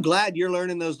 I'm glad you're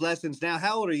learning those lessons now.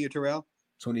 How old are you, Terrell?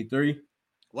 23.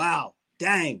 Wow.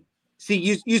 Dang.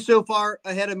 See, you so far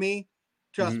ahead of me.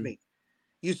 Trust Mhm. me.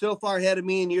 You so far ahead of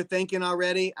me and you're thinking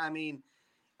already. I mean,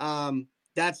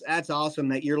 that's awesome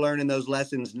that you're learning those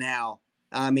lessons now.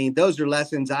 I mean, those are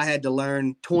lessons I had to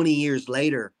learn 20 years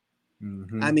later. I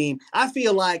Mhm. mean, I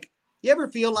feel like you ever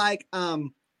feel like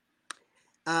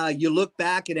you look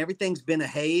back and everything's been a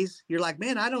haze. You're like,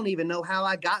 man, I don't even know how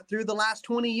I got through the last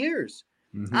 20 years.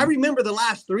 I Mhm. remember the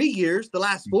last 3 years, the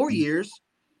last 4 years.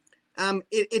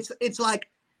 It's like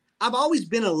I've always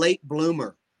been a late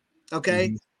bloomer.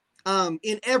 Okay. Mhm.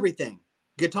 In everything,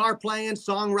 guitar playing,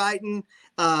 songwriting,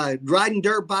 riding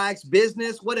dirt bikes,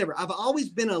 business, whatever. I've always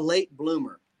been a late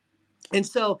bloomer. And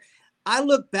so I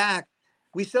look back,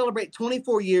 we celebrate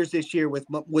 24 years this year with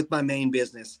my main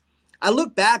business. I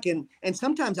look back and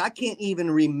sometimes I can't even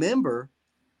remember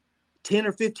 10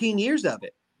 or 15 years of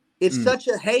it. It's Mm. such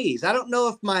a haze. I don't know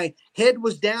if my head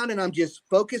was down and I'm just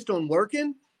focused on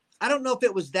working. I don't know if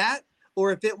it was that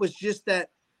or if it was just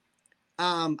that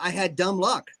I had dumb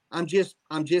luck. I'm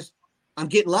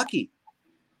getting lucky.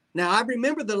 Now I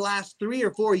remember the last 3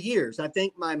 or 4 years. I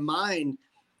think my mind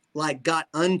like got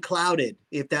unclouded,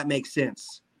 if that makes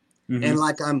sense. And Mhm.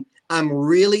 like I'm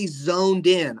really zoned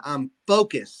in. I'm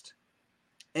focused.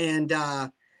 And I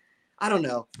don't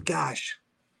know. Gosh,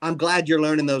 I'm glad you're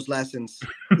learning those lessons.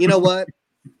 You know what?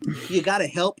 You got to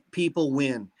help people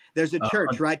win. There's a Uh,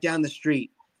 church right down the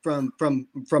street from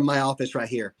my office right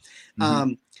here. mhm.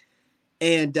 Um,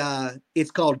 and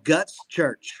it's called Guts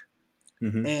Church.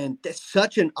 Mhm. And it's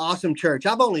such an awesome church.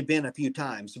 I've only been a few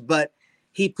times, but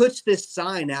he puts this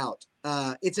sign out.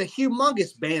 It's a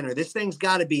humongous banner. This thing's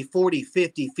got to be 40,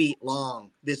 50 feet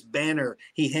long. This banner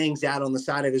he hangs out on the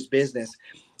side of his business.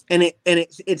 And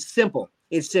it's simple.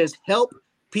 It says, help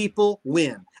people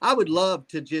win. I would love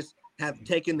to just have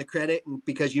taken the credit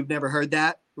because you've never heard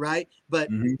that, right? But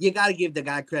Mhm. you got to give the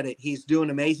guy credit. He's doing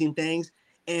amazing things.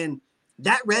 And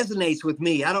that resonates with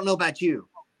me. I don't know about you,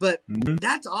 but Mhm.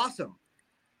 that's awesome.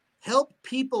 Help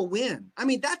people win. I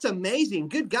mean, that's amazing.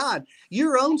 Good God.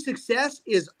 Your own success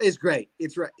is great.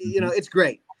 It's right. You know, Mhm. it's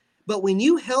great. But when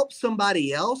you help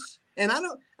somebody else, and I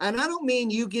don't mean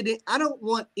you get it, I don't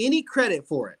want any credit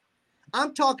for it.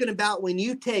 I'm talking about when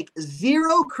you take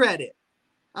zero credit.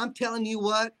 I'm telling you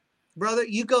what, brother,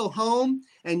 you go home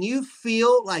and you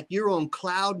feel like you're on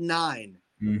cloud nine,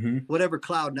 Mhm. whatever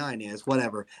cloud nine is,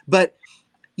 whatever. But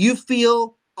you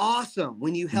feel awesome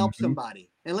when you help Mhm. somebody.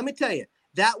 And let me tell you,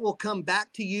 that will come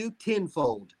back to you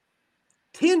tenfold.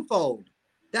 Tenfold.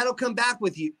 That'll come back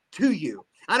with you to you.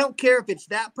 I don't care if it's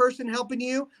that person helping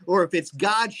you or if it's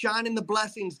God shining the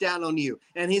blessings down on you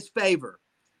and his favor.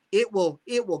 It will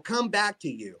come back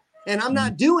to you. And I'm Mhm.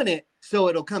 not doing it so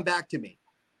it'll come back to me.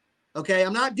 Okay?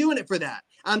 I'm not doing it for that.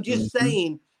 I'm just Mhm.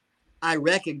 saying I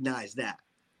recognize that.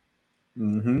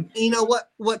 Mhm. You know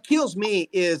what kills me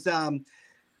is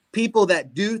people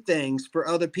that do things for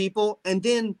other people and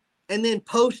then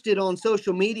post it on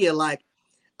social media like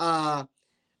uh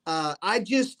I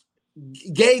just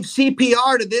gave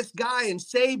CPR to this guy and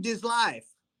saved his life.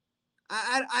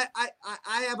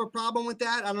 I have a problem with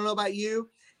that. I don't know about you.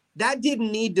 That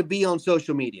didn't need to be on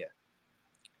social media.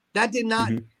 That did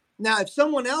not. Mhm. Now if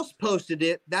someone else posted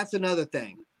it, that's another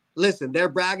thing. Listen, they're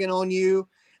bragging on you,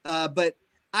 but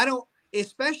I don't,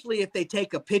 especially if they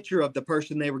take a picture of the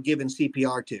person they were giving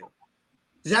CPR to.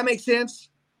 Does that make sense?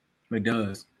 It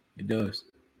does. It does.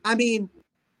 I mean,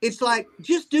 it's like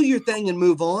just do your thing and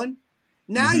move on.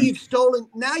 Mhm.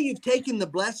 Now you've taken the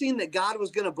blessing that God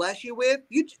was going to bless you with.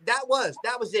 That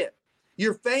was it.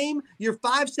 Your fame, your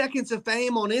 5 seconds of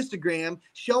fame on Instagram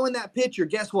showing that picture,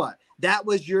 guess what? That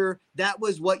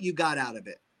was what you got out of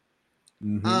it.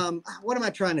 What am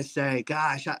I trying to say?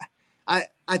 Gosh,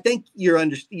 I think you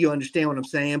understand what I'm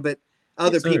saying, but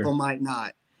other people might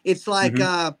not. It's like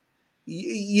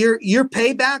your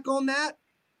payback on that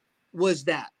was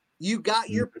that you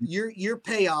got your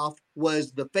payoff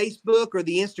was the Facebook or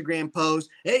the Instagram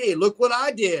post. Hey, look what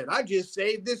I did. I just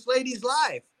saved this lady's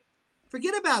life.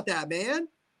 Forget about that, man.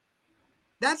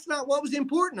 That's not what was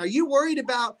important. Were you worried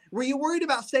about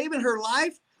saving her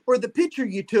life or the picture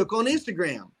you took on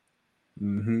Instagram?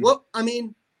 Well, I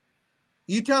mean,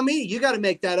 you tell me. You got to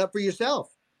make that up for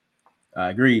yourself. I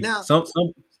agree. Now,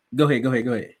 go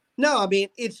ahead. No, I mean,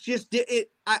 it's just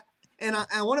I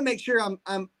want to make sure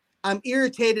I'm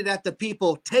irritated at the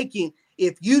people taking.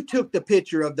 If you took the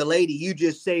picture of the lady, you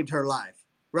just saved her life,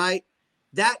 right?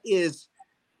 That's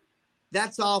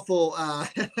awful.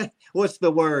 What's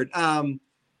the word?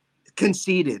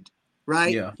 Conceited.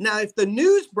 Right? Yeah. Now, if the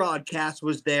news broadcast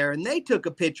was there and they took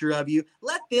a picture of you,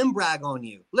 let them brag on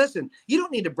you. Listen, you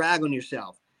don't need to brag on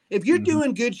yourself. If you're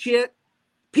doing good shit,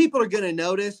 people are going to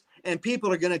notice and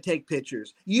people are going to take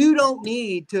pictures. You don't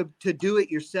need to do it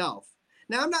yourself.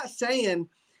 Now, I'm not saying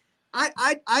I'm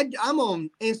on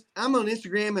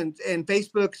Instagram and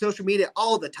Facebook, social media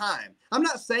all the time. I'm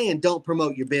not saying don't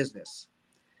promote your business.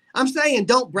 I'm saying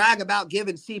don't brag about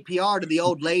giving CPR to the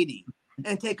old lady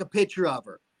and take a picture of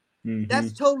her.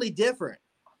 That's totally different.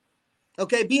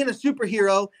 Okay, being a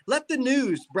superhero, let the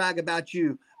news brag about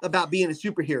you about being a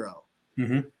superhero.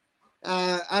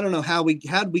 I don't know how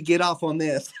did we get off on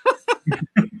this?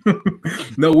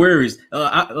 No worries.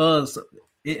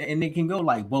 And it can go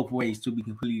like both ways, to be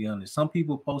completely honest. Some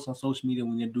people post on social media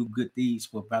when they do good things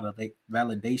for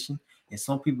validation, and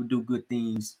some people do good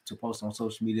things to post on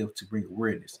social media to bring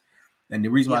awareness. And the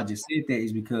reason why I just said that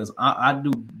is because I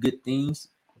do good things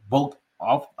both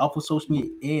off of social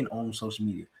media and on social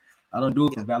media. I don't do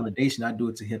it for validation. I do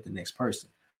it to help the next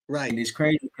person. Right. And it's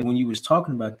crazy when you was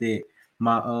talking about that,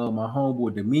 my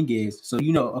homeboy Dominguez. So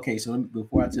so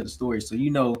before I tell the story, so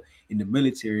in the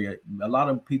military, a lot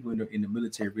of people in the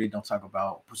military really don't talk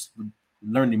about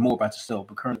learning more about yourself,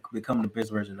 becoming the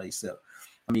best version of yourself.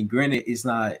 I mean, granted, it's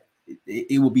not.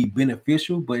 It will be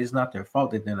beneficial, but it's not their fault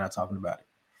that they're not talking about it.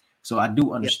 So I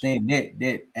do understand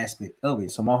that aspect of it.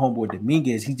 So my homeboy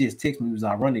Dominguez, he just texted me. It was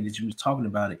ironic that you was talking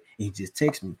about it. And he just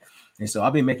texted me. And so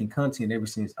I've been making content ever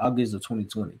since August of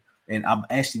 2020. And I've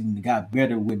actually got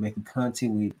better with making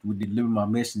content, with delivering my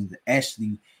message,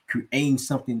 actually creating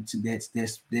something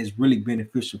that's really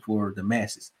beneficial for the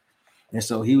masses. And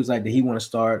so he was like that he want to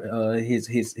start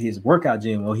his workout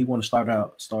gym, or he want to start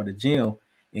a gym,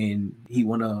 and he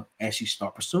want to actually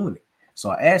start pursuing it.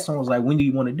 So I asked him, I was like, when do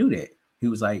you want to do that? He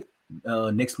was like,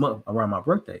 next month around my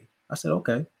birthday. I said,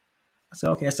 okay.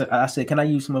 I said, can I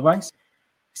use some advice?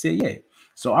 He said, yeah.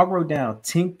 So I wrote down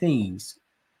 10 things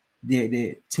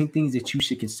that you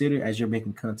should consider as you're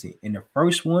making content. And the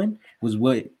first one was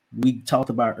what we talked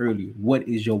about earlier. What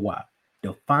is your why?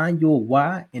 Define your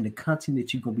why, and the content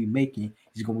that you're gonna be making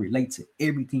is gonna relate to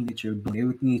everything that you're doing,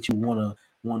 everything that you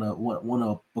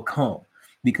wanna become.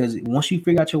 Because once you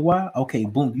figure out your why, okay,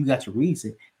 boom, you got your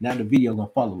reason. Now the video gonna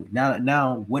follow it.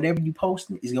 Now whatever you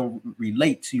posting is gonna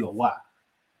relate to your why.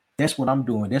 That's what I'm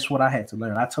doing. That's what I had to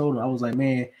learn. I told him, I was like,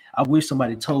 man, I wish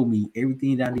somebody told me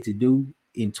everything that I need to do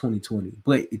in 2020,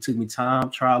 but it took me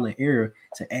time, trial, and error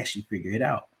to actually figure it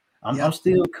out. I'm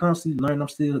still constantly learning. I'm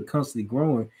still constantly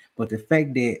growing. But the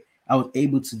fact that I was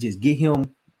able to just get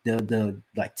him the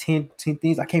like 10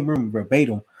 things, I can't remember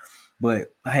verbatim,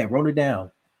 but I had wrote down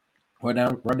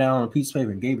on a piece of paper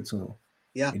and gave it to him.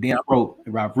 Yeah. And then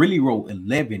I really wrote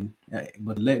 11,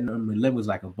 but 11 was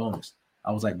like a bonus.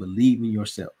 I was like, believe in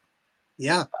yourself.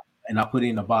 Yeah. And I put it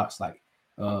in a box, like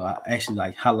I actually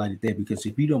like highlighted that, because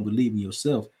if you don't believe in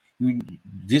yourself,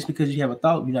 just because you have a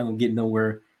thought, you're not gonna get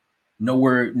nowhere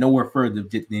further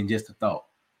than just a thought.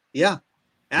 Yeah,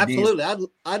 absolutely.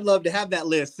 I'd love to have that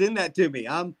list. Send that to me.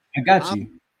 I got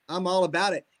you. I'm all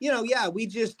about it. We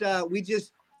just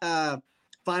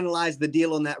finalized the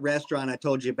deal on that restaurant I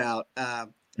told you about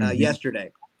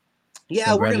yesterday.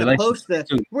 Yeah, we're gonna post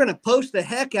the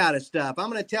heck out of stuff. I'm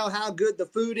gonna tell how good the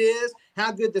food is,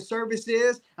 how good the service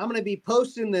is. I'm gonna be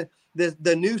posting the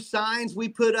new signs we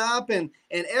put up and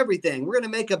everything. We're gonna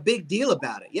make a big deal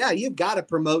about it. Yeah, you've got to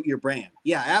promote your brand.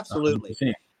 Yeah, absolutely.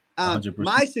 100%.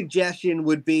 My suggestion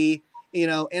would be,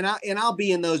 and I'll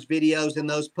be in those videos and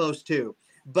those posts too.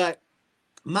 But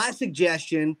my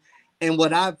suggestion, and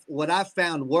what I've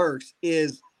found works,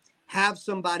 is have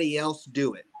somebody else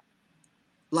do it.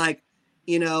 Like,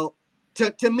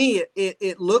 to me,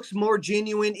 it looks more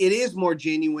genuine. It is more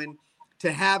genuine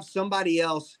to have somebody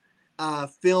else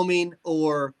filming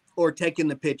or taking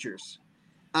the pictures.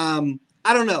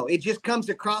 I don't know. It just comes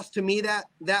across to me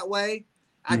that way.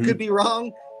 I could be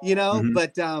wrong,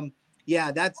 but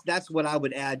yeah, that's what I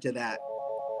would add to that.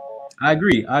 I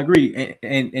agree.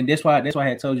 And that's why I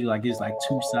had told you, like, it's like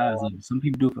two sides of it. Some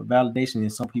people do it for validation,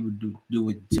 and some people do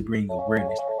it to bring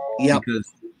awareness. Yep.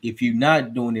 Because if you're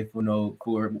not doing it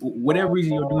for whatever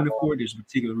reason you're doing it for, there's a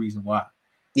particular reason why.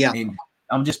 Yeah. And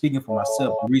I'm just speaking for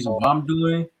myself. The reason why I'm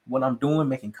doing what I'm doing,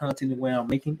 making content the way I'm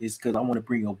making, is because I want to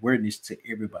bring awareness to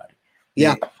everybody.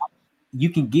 Yeah. You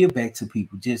can give back to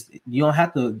people. Just you don't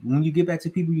have to. When you give back to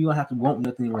people, you don't have to want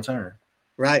nothing in return.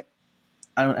 Right.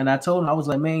 And I told him, I was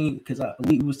like, man, because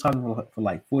we was talking for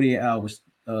like 48 hours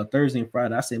Thursday and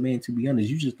Friday. I said, man, to be honest,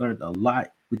 you just learned a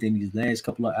lot within these last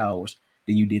couple of hours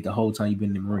than you did the whole time you've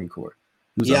been in the Marine Corps.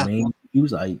 He was like, man, he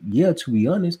was like, yeah, to be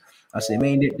honest. I said,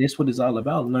 man, that's what it's all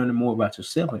about, learning more about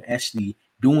yourself and actually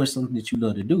doing something that you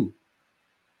love to do.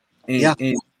 And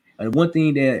one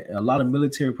thing that a lot of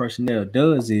military personnel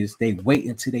does is they wait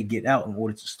until they get out in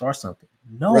order to start something.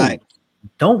 No,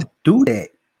 don't do that.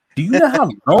 Do you know how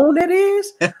long that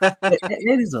is?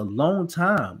 It is a long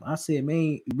time. I said,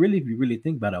 man, really, if you really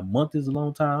think about it, a month is a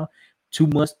long time. 2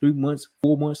 months, 3 months,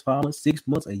 4 months, 5 months, 6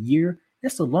 months, a year.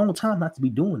 That's a long time not to be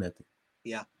doing nothing.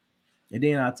 Yeah. And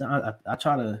then I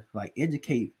try to like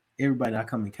educate everybody I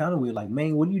come encounter with, like,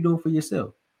 man, what are you doing for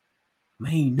yourself?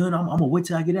 Man, none. I'm gonna wait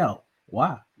till I get out.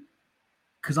 Why?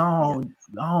 Because I don't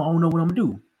know what I'm gonna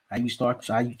do. How you try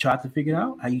to figure it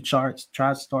out? How you try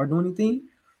to start doing anything?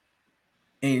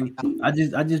 And I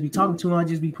just be talking to him. I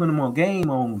just be putting him on game,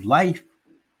 on life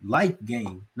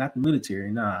game, not the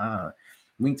military. Nah,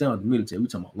 we ain't talking about the military. We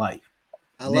talking about life.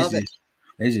 I love it.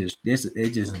 It's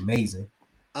just amazing.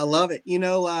 I love it.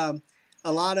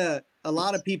 A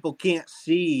lot of people can't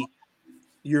see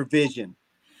your vision,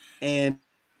 and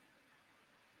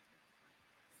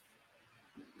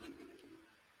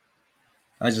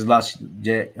I just lost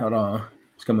Jack. Hold on,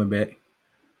 it's coming back.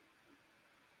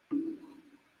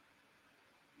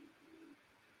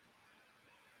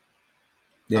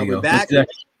 There you go. Back?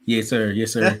 Yes, sir.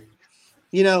 Yes, sir.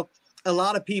 A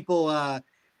lot of people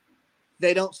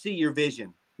they don't see your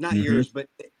vision, not yours, but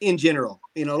in general.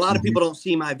 A lot of people don't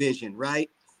see my vision, right?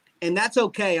 And that's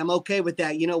okay. I'm okay with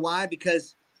that. You know why?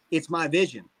 Because it's my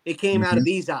vision. It came out of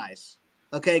these eyes.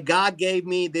 Okay, God gave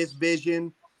me this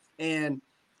vision, and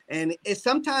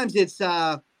sometimes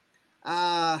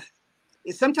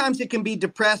sometimes it can be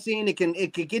depressing. It can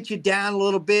get you down a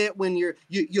little bit when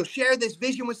you'll share this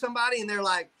vision with somebody and they're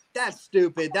like, that's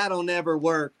stupid. That'll never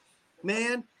work.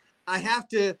 Man, I have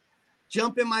to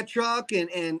jump in my truck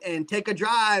and take a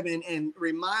drive and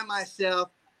remind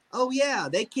myself, oh yeah,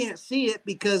 they can't see it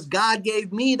because God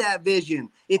gave me that vision.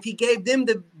 If he gave them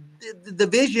the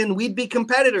vision, we'd be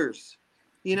competitors,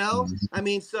 I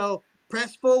mean, so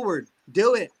press forward,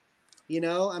 do it.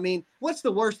 What's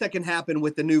the worst that can happen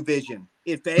with the new vision?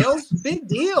 It fails? Big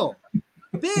deal.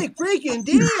 Big freaking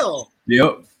deal.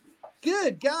 Yep.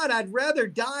 Good God, I'd rather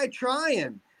die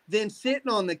trying than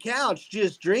sitting on the couch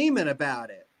just dreaming about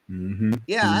it.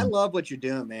 Yeah, I love what you're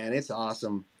doing, man. It's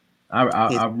awesome.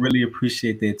 I really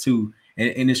appreciate that too.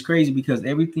 And it's crazy because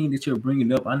everything that you're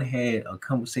bringing up, I had a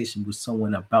conversation with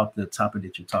someone about the topic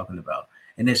that you're talking about.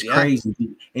 And that's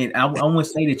crazy. And I won't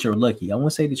say that you're lucky. I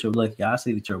won't say that you're lucky. I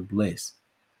say that you're blessed.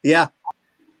 Yeah.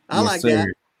 I like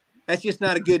that. That's just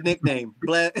not a good nickname.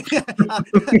 I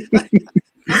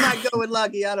might go with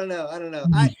lucky. I don't know.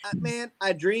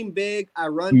 I dream big. I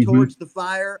run towards the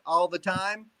fire all the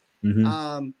time.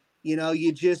 I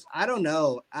don't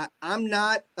know. I'm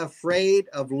not afraid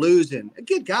of losing.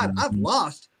 Good God, I've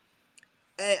lost.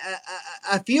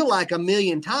 I feel like a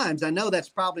million times. I know that's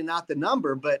probably not the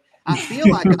number, but I feel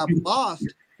like I've lost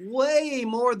way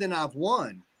more than I've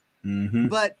won.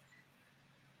 But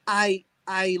I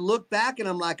look back and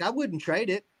I'm like, I wouldn't trade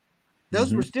it.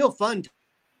 Those were still fun.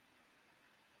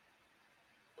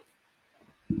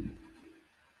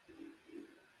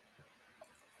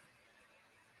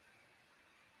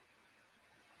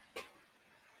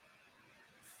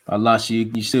 I lost you.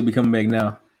 You still be coming back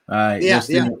now. All right. Yeah.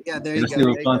 There you go.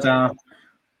 Still a fun time.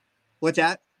 What's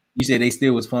that? You said they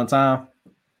still was fun time.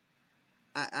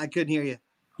 I couldn't hear you.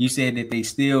 You said that they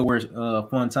still were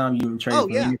fun time. You didn't trade. Oh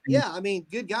yeah, yeah. I mean,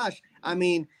 good gosh. I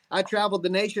mean, I traveled the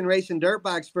nation racing dirt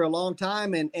bikes for a long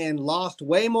time and lost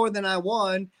way more than I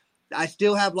won. I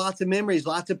still have lots of memories,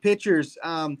 lots of pictures.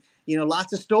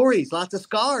 Lots of stories, lots of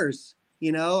scars.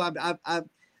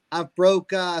 I've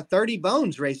broke 30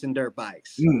 bones racing dirt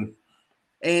bikes.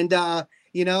 And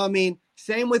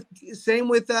same with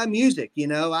music. You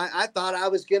know, I thought I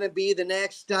was going to be the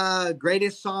next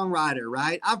greatest songwriter,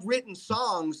 right? I've written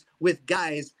songs with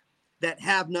guys that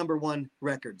have #1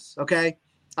 records. Okay.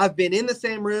 I've been in the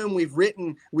same room.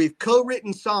 We've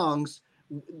co-written songs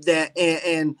that,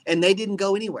 and they didn't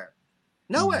go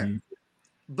nowhere.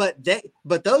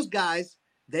 But those guys,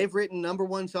 they've written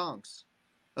 #1 songs.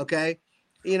 Okay.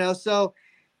 You know, so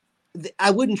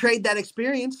I wouldn't trade that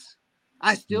experience.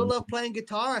 I still love playing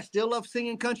guitar. I still love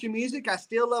singing country music. I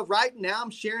still love writing. Now I'm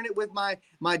sharing it with my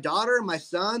daughter and my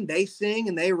son. They sing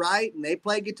and they write and they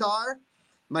play guitar.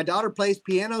 My daughter plays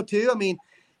piano too. I mean,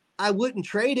 I wouldn't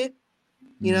trade it.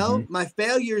 You know, my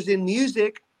failures in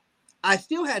music, I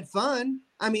still had fun.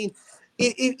 I mean,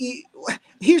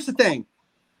 here's the thing.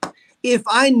 If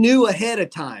I knew ahead of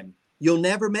time, you'll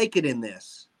never make it in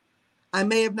this, I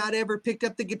may have not ever picked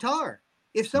up the guitar.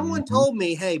 If someone told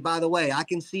me, hey, by the way, I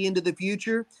can see into the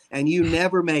future and you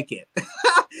never make it,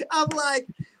 I'm like,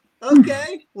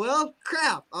 okay, well,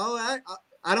 crap. All right.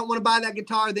 I don't want to buy that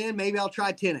guitar then. Maybe I'll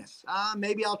try tennis.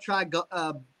 Maybe I'll try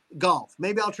golf.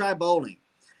 Maybe I'll try bowling.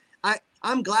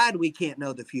 I'm glad we can't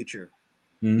know the future.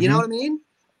 You know what I mean?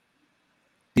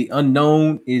 The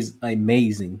unknown is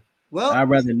amazing. Well, I'd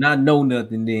rather not know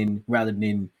nothing rather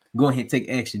than go ahead and take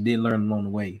action, then learn along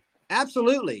the way.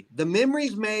 Absolutely. The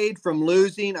memories made from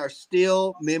losing are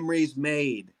still memories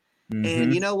made.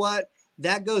 And you know what?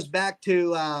 That goes back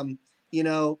to, you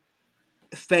know,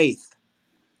 faith.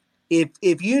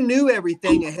 If you knew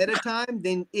everything ahead of time,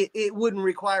 then it wouldn't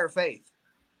require faith.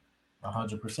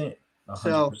 100%.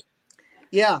 So,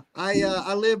 yeah,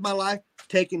 I live my life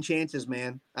taking chances,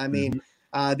 man. I mean,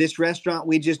 this restaurant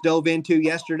we just dove into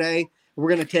yesterday, we're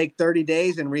going to take 30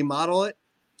 days and remodel it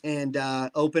and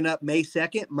open up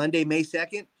Monday, May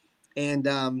 2nd. And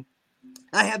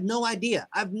I have no idea.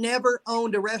 I've never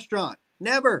owned a restaurant.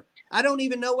 Never. I don't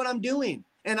even know what I'm doing.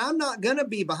 And I'm not going to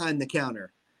be behind the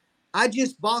counter. I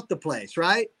just bought the place,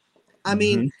 right? I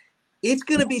mean, it's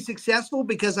going to be successful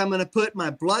because I'm going to put my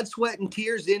blood, sweat, and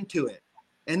tears into it.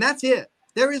 And that's it.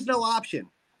 There is no option.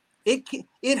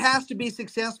 It has to be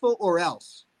successful or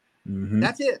else.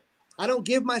 That's it. I don't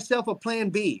give myself a plan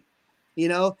B. You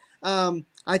know,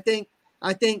 I think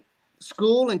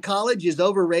school and college is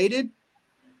overrated.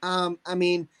 I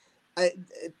mean,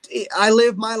 I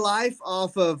live my life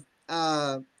off of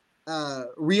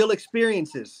real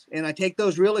experiences, and I take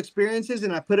those real experiences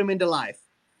and I put them into life.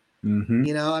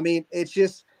 You know, I mean, it's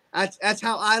just that's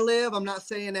how I live. I'm not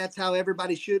saying that's how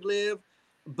everybody should live,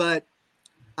 but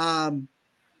I'm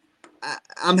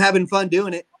having fun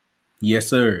doing it. Yes,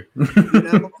 sir. You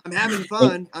know, I'm having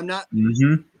fun. I'm not.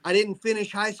 I didn't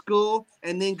finish high school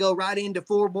and then go right into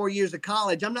 4 more years of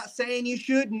college. I'm not saying you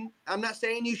shouldn't. I'm not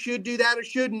saying you should do that or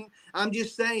shouldn't. I'm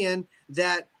just saying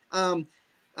that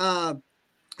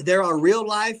there are real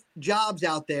life jobs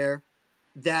out there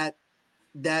that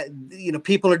you know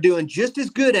people are doing just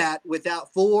as good at without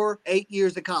 8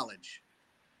 years of college.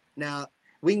 Now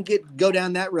we can go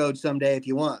down that road someday if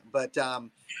you want, but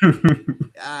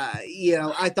you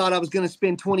know, I thought I was going to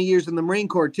spend 20 years in the Marine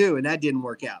Corps too, and that didn't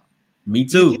work out. Me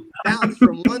too. Bounce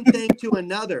from one thing to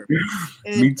another.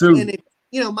 And, Me too. And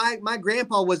you know, my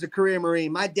grandpa was a career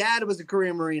Marine. My dad was a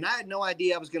career Marine. I had no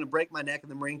idea I was going to break my neck in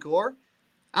the Marine Corps.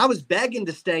 I was begging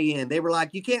to stay in. They were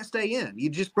like, "You can't stay in. You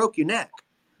just broke your neck.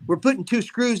 We're putting 2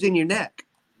 screws in your neck.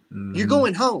 You're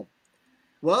going home."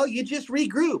 Well, you just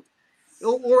regroup.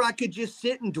 Or I could just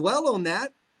sit and dwell on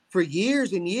that for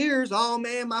years and years. Oh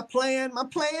man, my plan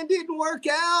didn't work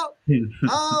out.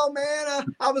 Oh man,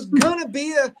 I was gonna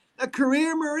be a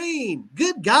career Marine.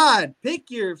 Good God, pick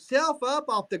yourself up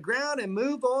off the ground and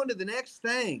move on to the next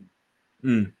thing.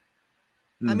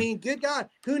 I mean, good God,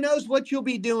 who knows what you'll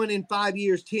be doing in 5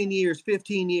 years, 10 years,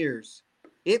 15 years.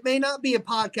 It may not be a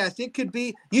podcast. It could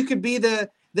be, you could be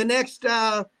the next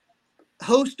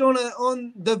host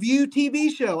on the View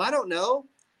TV show. I don't know.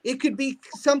 It could be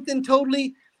something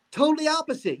totally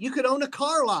opposite. You could own a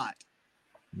car lot.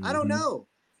 I don't know.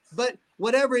 But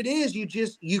whatever it is,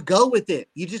 you go with it.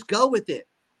 You just go with it.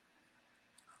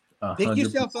 100%. Pick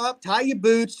yourself up, tie your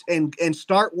boots, and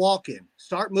start walking.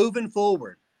 Start moving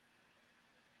forward.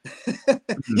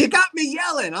 You got me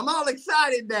yelling. I'm all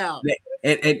excited now.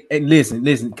 And listen,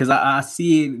 because I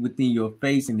see it within your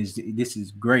face, and this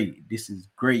is great. This is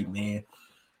great, man.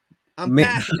 I'm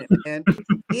passionate, man.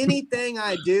 Anything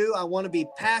I do, I want to be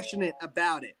passionate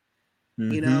about it.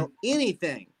 You know,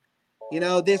 anything. You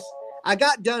know, I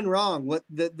got done wrong. What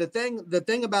the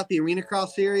thing about the Arena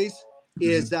Cross series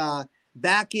is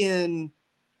back in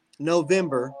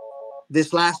November,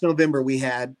 this last November we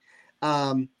had,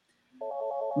 my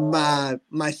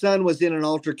son was in an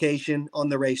altercation on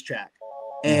the racetrack.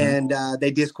 and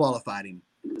they disqualified him.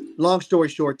 Long story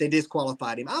short, they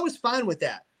disqualified him. I was fine with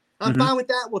that. I'm fine with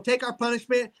that. We'll take our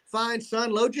punishment. Fine,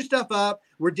 son, load your stuff up.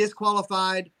 We're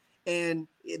disqualified, and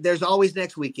there's always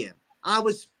next weekend. I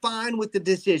was fine with the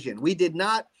decision. We did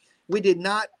not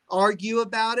argue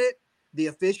about it. The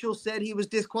official said he was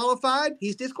disqualified.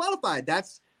 He's disqualified.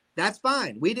 That's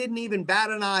fine. We didn't even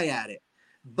bat an eye at it.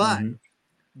 But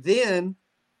then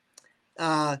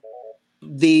the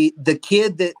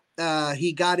kid that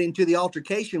he got into the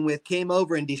altercation with came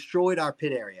over and destroyed our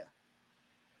pit area.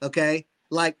 Okay?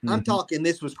 Like, I'm talking,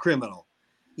 this was criminal.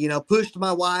 You know, pushed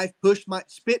my wife,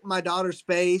 spit in my daughter's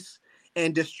face,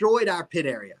 and destroyed our pit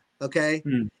area. Okay?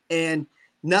 And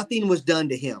nothing was done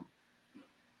to him.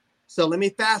 So let me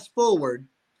fast forward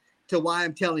to why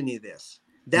I'm telling you this.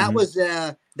 That was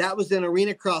an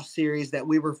Arena Cross series that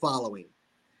we were following.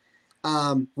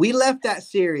 We left that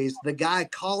series. The guy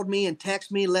called me and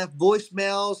texted me, left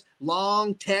voicemails,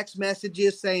 long text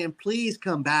messages saying, please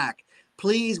come back.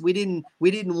 Please, we didn't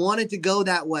want it to go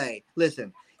that way.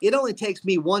 Listen, it only takes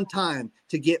me one time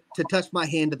to touch my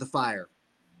hand to the fire.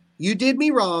 You did me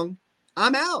wrong.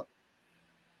 I'm out.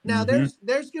 Now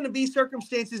there's going to be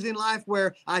circumstances in life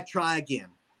where I try again.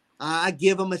 I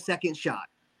give them a second shot.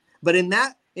 But and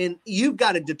you've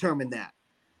got to determine that.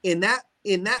 In that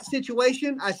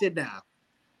situation, I said,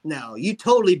 no, you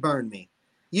totally burned me.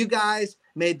 You guys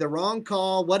made the wrong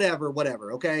call, whatever.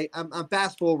 Okay. I'm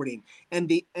fast forwarding.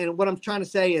 And what I'm trying to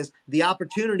say is the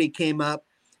opportunity came up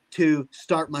to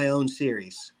start my own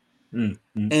series.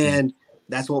 And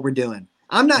that's what we're doing.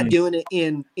 I'm not doing it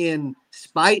in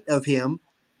spite of him.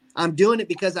 I'm doing it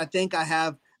because I think I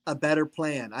have a better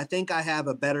plan. I think I have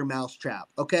a better mousetrap.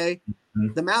 Okay.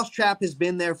 The mousetrap has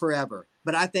been there forever,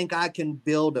 but I think I can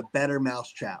build a better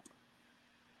mousetrap.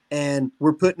 And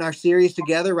we're putting our series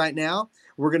together right now.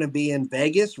 We're going to be in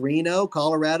Vegas, Reno,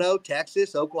 Colorado,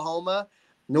 Texas, Oklahoma,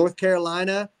 North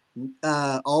Carolina,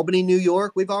 Albany, New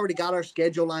York. We've already got our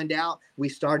schedule lined out. We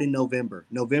start in November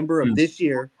of this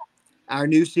year. Our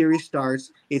new series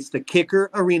starts. It's the Kicker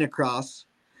Arena Cross.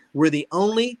 We're the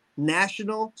only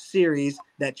national series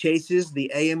that chases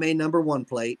the AMA #1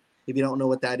 plate. If you don't know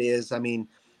what that is, I mean,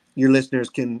 your listeners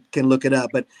can look it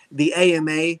up. But the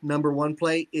AMA #1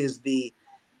 plate is the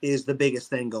biggest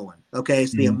thing going. Okay,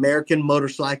 it's the American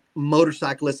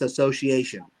Motorcyclist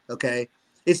Association. Okay,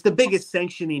 it's the biggest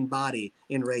sanctioning body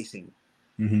in racing.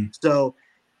 So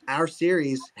our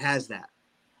series has that.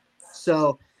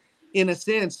 So in a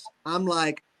sense, I'm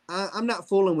like, I'm not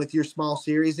fooling with your small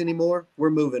series anymore. We're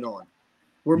moving on.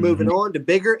 We're moving on to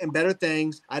bigger and better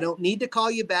things. I don't need to call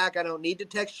you back. I don't need to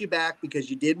text you back because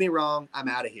you did me wrong. I'm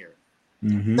out of here.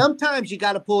 Sometimes you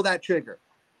got to pull that trigger.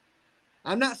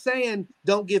 I'm not saying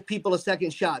don't give people a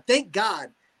second shot. Thank God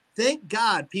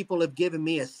people have given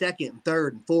me a second,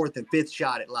 third, and fourth, and fifth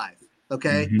shot at life.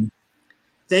 Okay.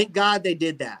 Thank God they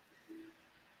did that.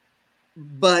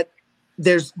 But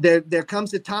there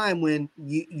comes a time when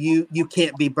you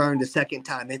can't be burned a second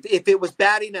time. If it was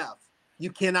bad enough, you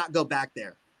cannot go back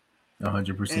there.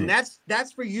 100%. And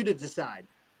that's for you to decide.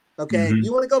 Okay.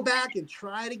 You want to go back and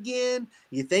try it again.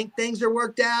 You think things are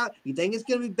worked out. You think it's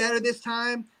going to be better this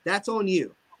time. That's on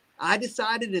you. I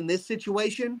decided in this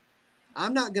situation,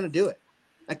 I'm not going to do it.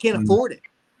 I can't afford it.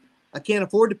 I can't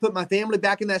afford to put my family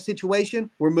back in that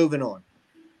situation. We're moving on.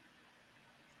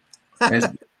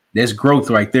 That's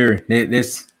growth right there. Man,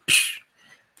 this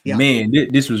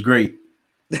was great.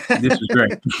 This was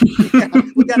great.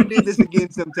 We got to do this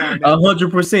again sometime.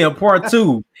 100%. Part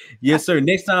 2. Yes, sir.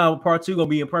 Next time, part 2 gonna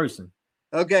be in person.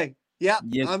 Okay. Yeah.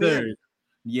 Yes, I'm sir. in.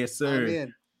 Yes, sir. I'm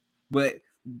in. But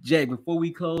Jack, before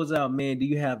we close out, man, do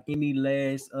you have any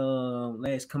last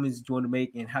comments you want to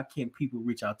make, and how can people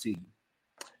reach out to you?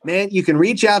 Man, you can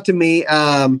reach out to me.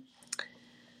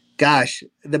 Gosh,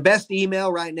 the best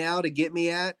email right now to get me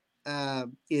at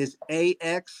is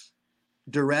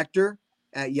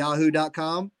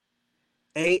axdirector@yahoo.com.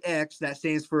 AX, that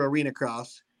stands for Arena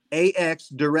Cross.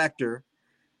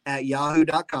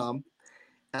 axdirector@yahoo.com.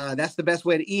 That's the best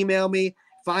way to email me.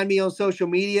 Find me on social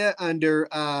media under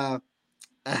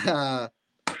I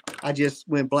just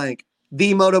went blank.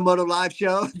 The Moto Live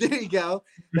Show. There you go.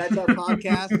 That's our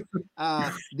podcast.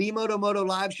 The Moto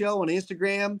Live Show on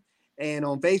Instagram and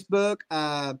on Facebook.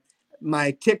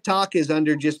 My TikTok is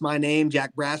under just my name,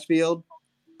 Jack Brassfield.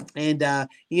 And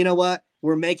you know what?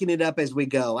 We're making it up as we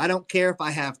go. I don't care if I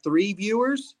have 3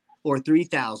 viewers or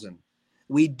 3,000.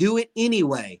 We do it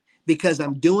anyway because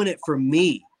I'm doing it for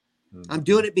me. I'm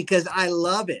doing it because I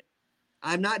love it.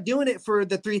 I'm not doing it for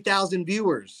the 3,000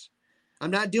 viewers. I'm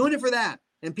not doing it for that.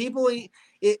 And people,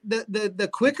 the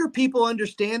quicker people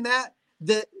understand that,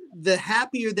 the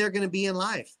happier they're going to be in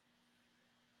life.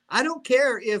 I don't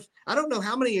care if, I don't know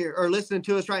how many are listening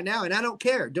to us right now, and I don't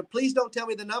care. Please don't tell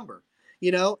me the number.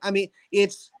 You know, I mean,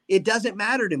 it doesn't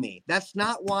matter to me. That's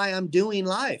not why I'm doing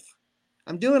life.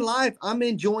 I'm doing life. I'm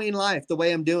enjoying life the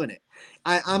way I'm doing it.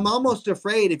 I'm almost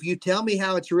afraid if you tell me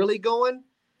how it's really going,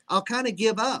 I'll kind of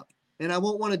give up and I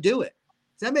won't want to do it.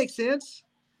 Does that make sense?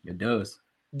 It does.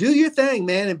 Do your thing,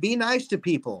 man, and be nice to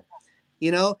people.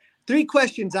 You know, 3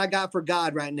 questions I got for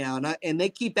God right now, and they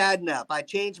keep adding up. I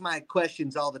change my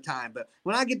questions all the time, but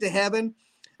when I get to heaven,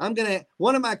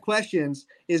 one of my questions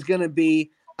is gonna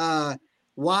be,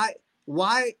 why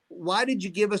did you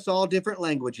give us all different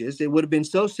languages? It would have been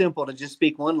so simple to just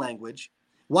speak one language.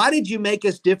 Why did you make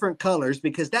us different colors?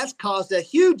 Because that's caused a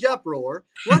huge uproar.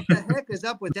 What the heck is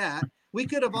up with that? We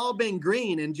could have all been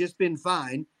green and just been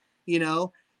fine, you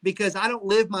know, because I don't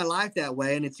live my life that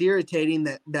way. And it's irritating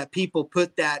that people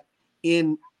put that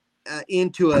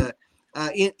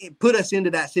put us into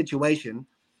that situation.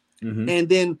 Mm-hmm. And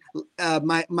then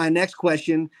my next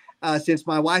question, since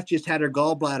my wife just had her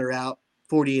gallbladder out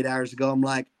 48 hours ago, I'm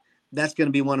like, that's going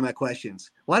to be one of my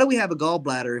questions. Why do we have a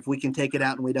gallbladder if we can take it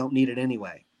out and we don't need it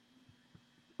anyway?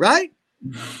 Right?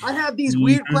 I have these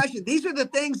weird questions. These are the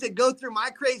things that go through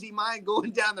my crazy mind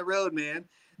going down the road, man.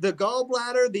 The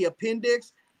gallbladder, the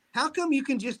appendix. How come you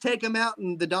can just take them out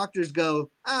and the doctors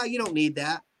go, you don't need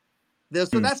that?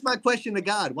 So that's my question to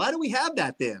God. Why do we have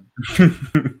that then?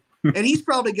 And he's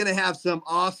probably going to have some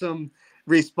awesome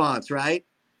response, right?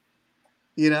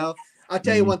 You know, I'll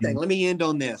tell you one thing. Let me end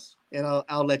on this, and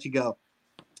I'll let you go.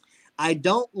 I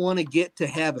don't want to get to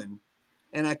heaven,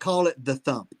 and I call it the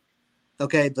thump.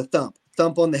 Okay, the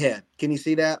thump on the head. Can you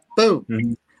see that? Boom.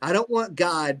 Mm-hmm. I don't want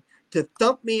God to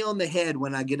thump me on the head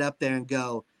when I get up there and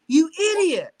go, you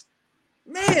idiot.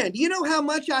 Man, you know how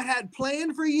much I had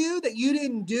planned for you that you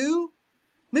didn't do?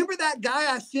 Remember that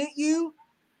guy I sent you?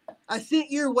 I sent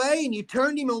your way and you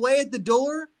turned him away at the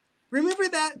door? Remember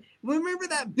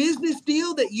that business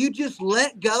deal that you just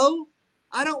let go?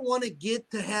 I don't want to get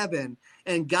to heaven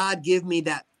and God give me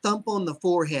that thump on the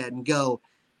forehead and go,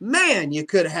 man, you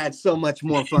could have had so much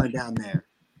more fun down there.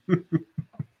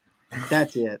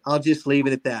 That's it. I'll just leave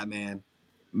it at that, man.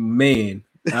 Man,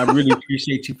 I really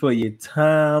appreciate you for your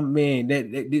time, man.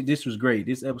 This was great.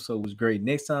 This episode was great.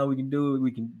 Next time we can do it,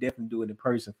 we can definitely do it in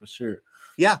person for sure.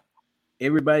 Yeah.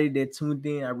 Everybody that tuned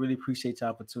in, I really appreciate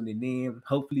y'all for tuning in.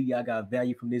 Hopefully, y'all got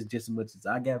value from this just as much as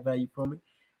I got value from it.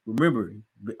 Remember,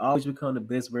 always become the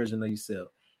best version of yourself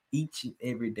each and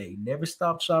every day. Never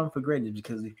stop striving for greatness,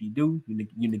 because if you do,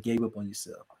 you gave up on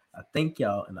yourself. I thank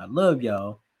y'all and I love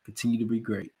y'all. Continue to be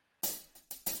great.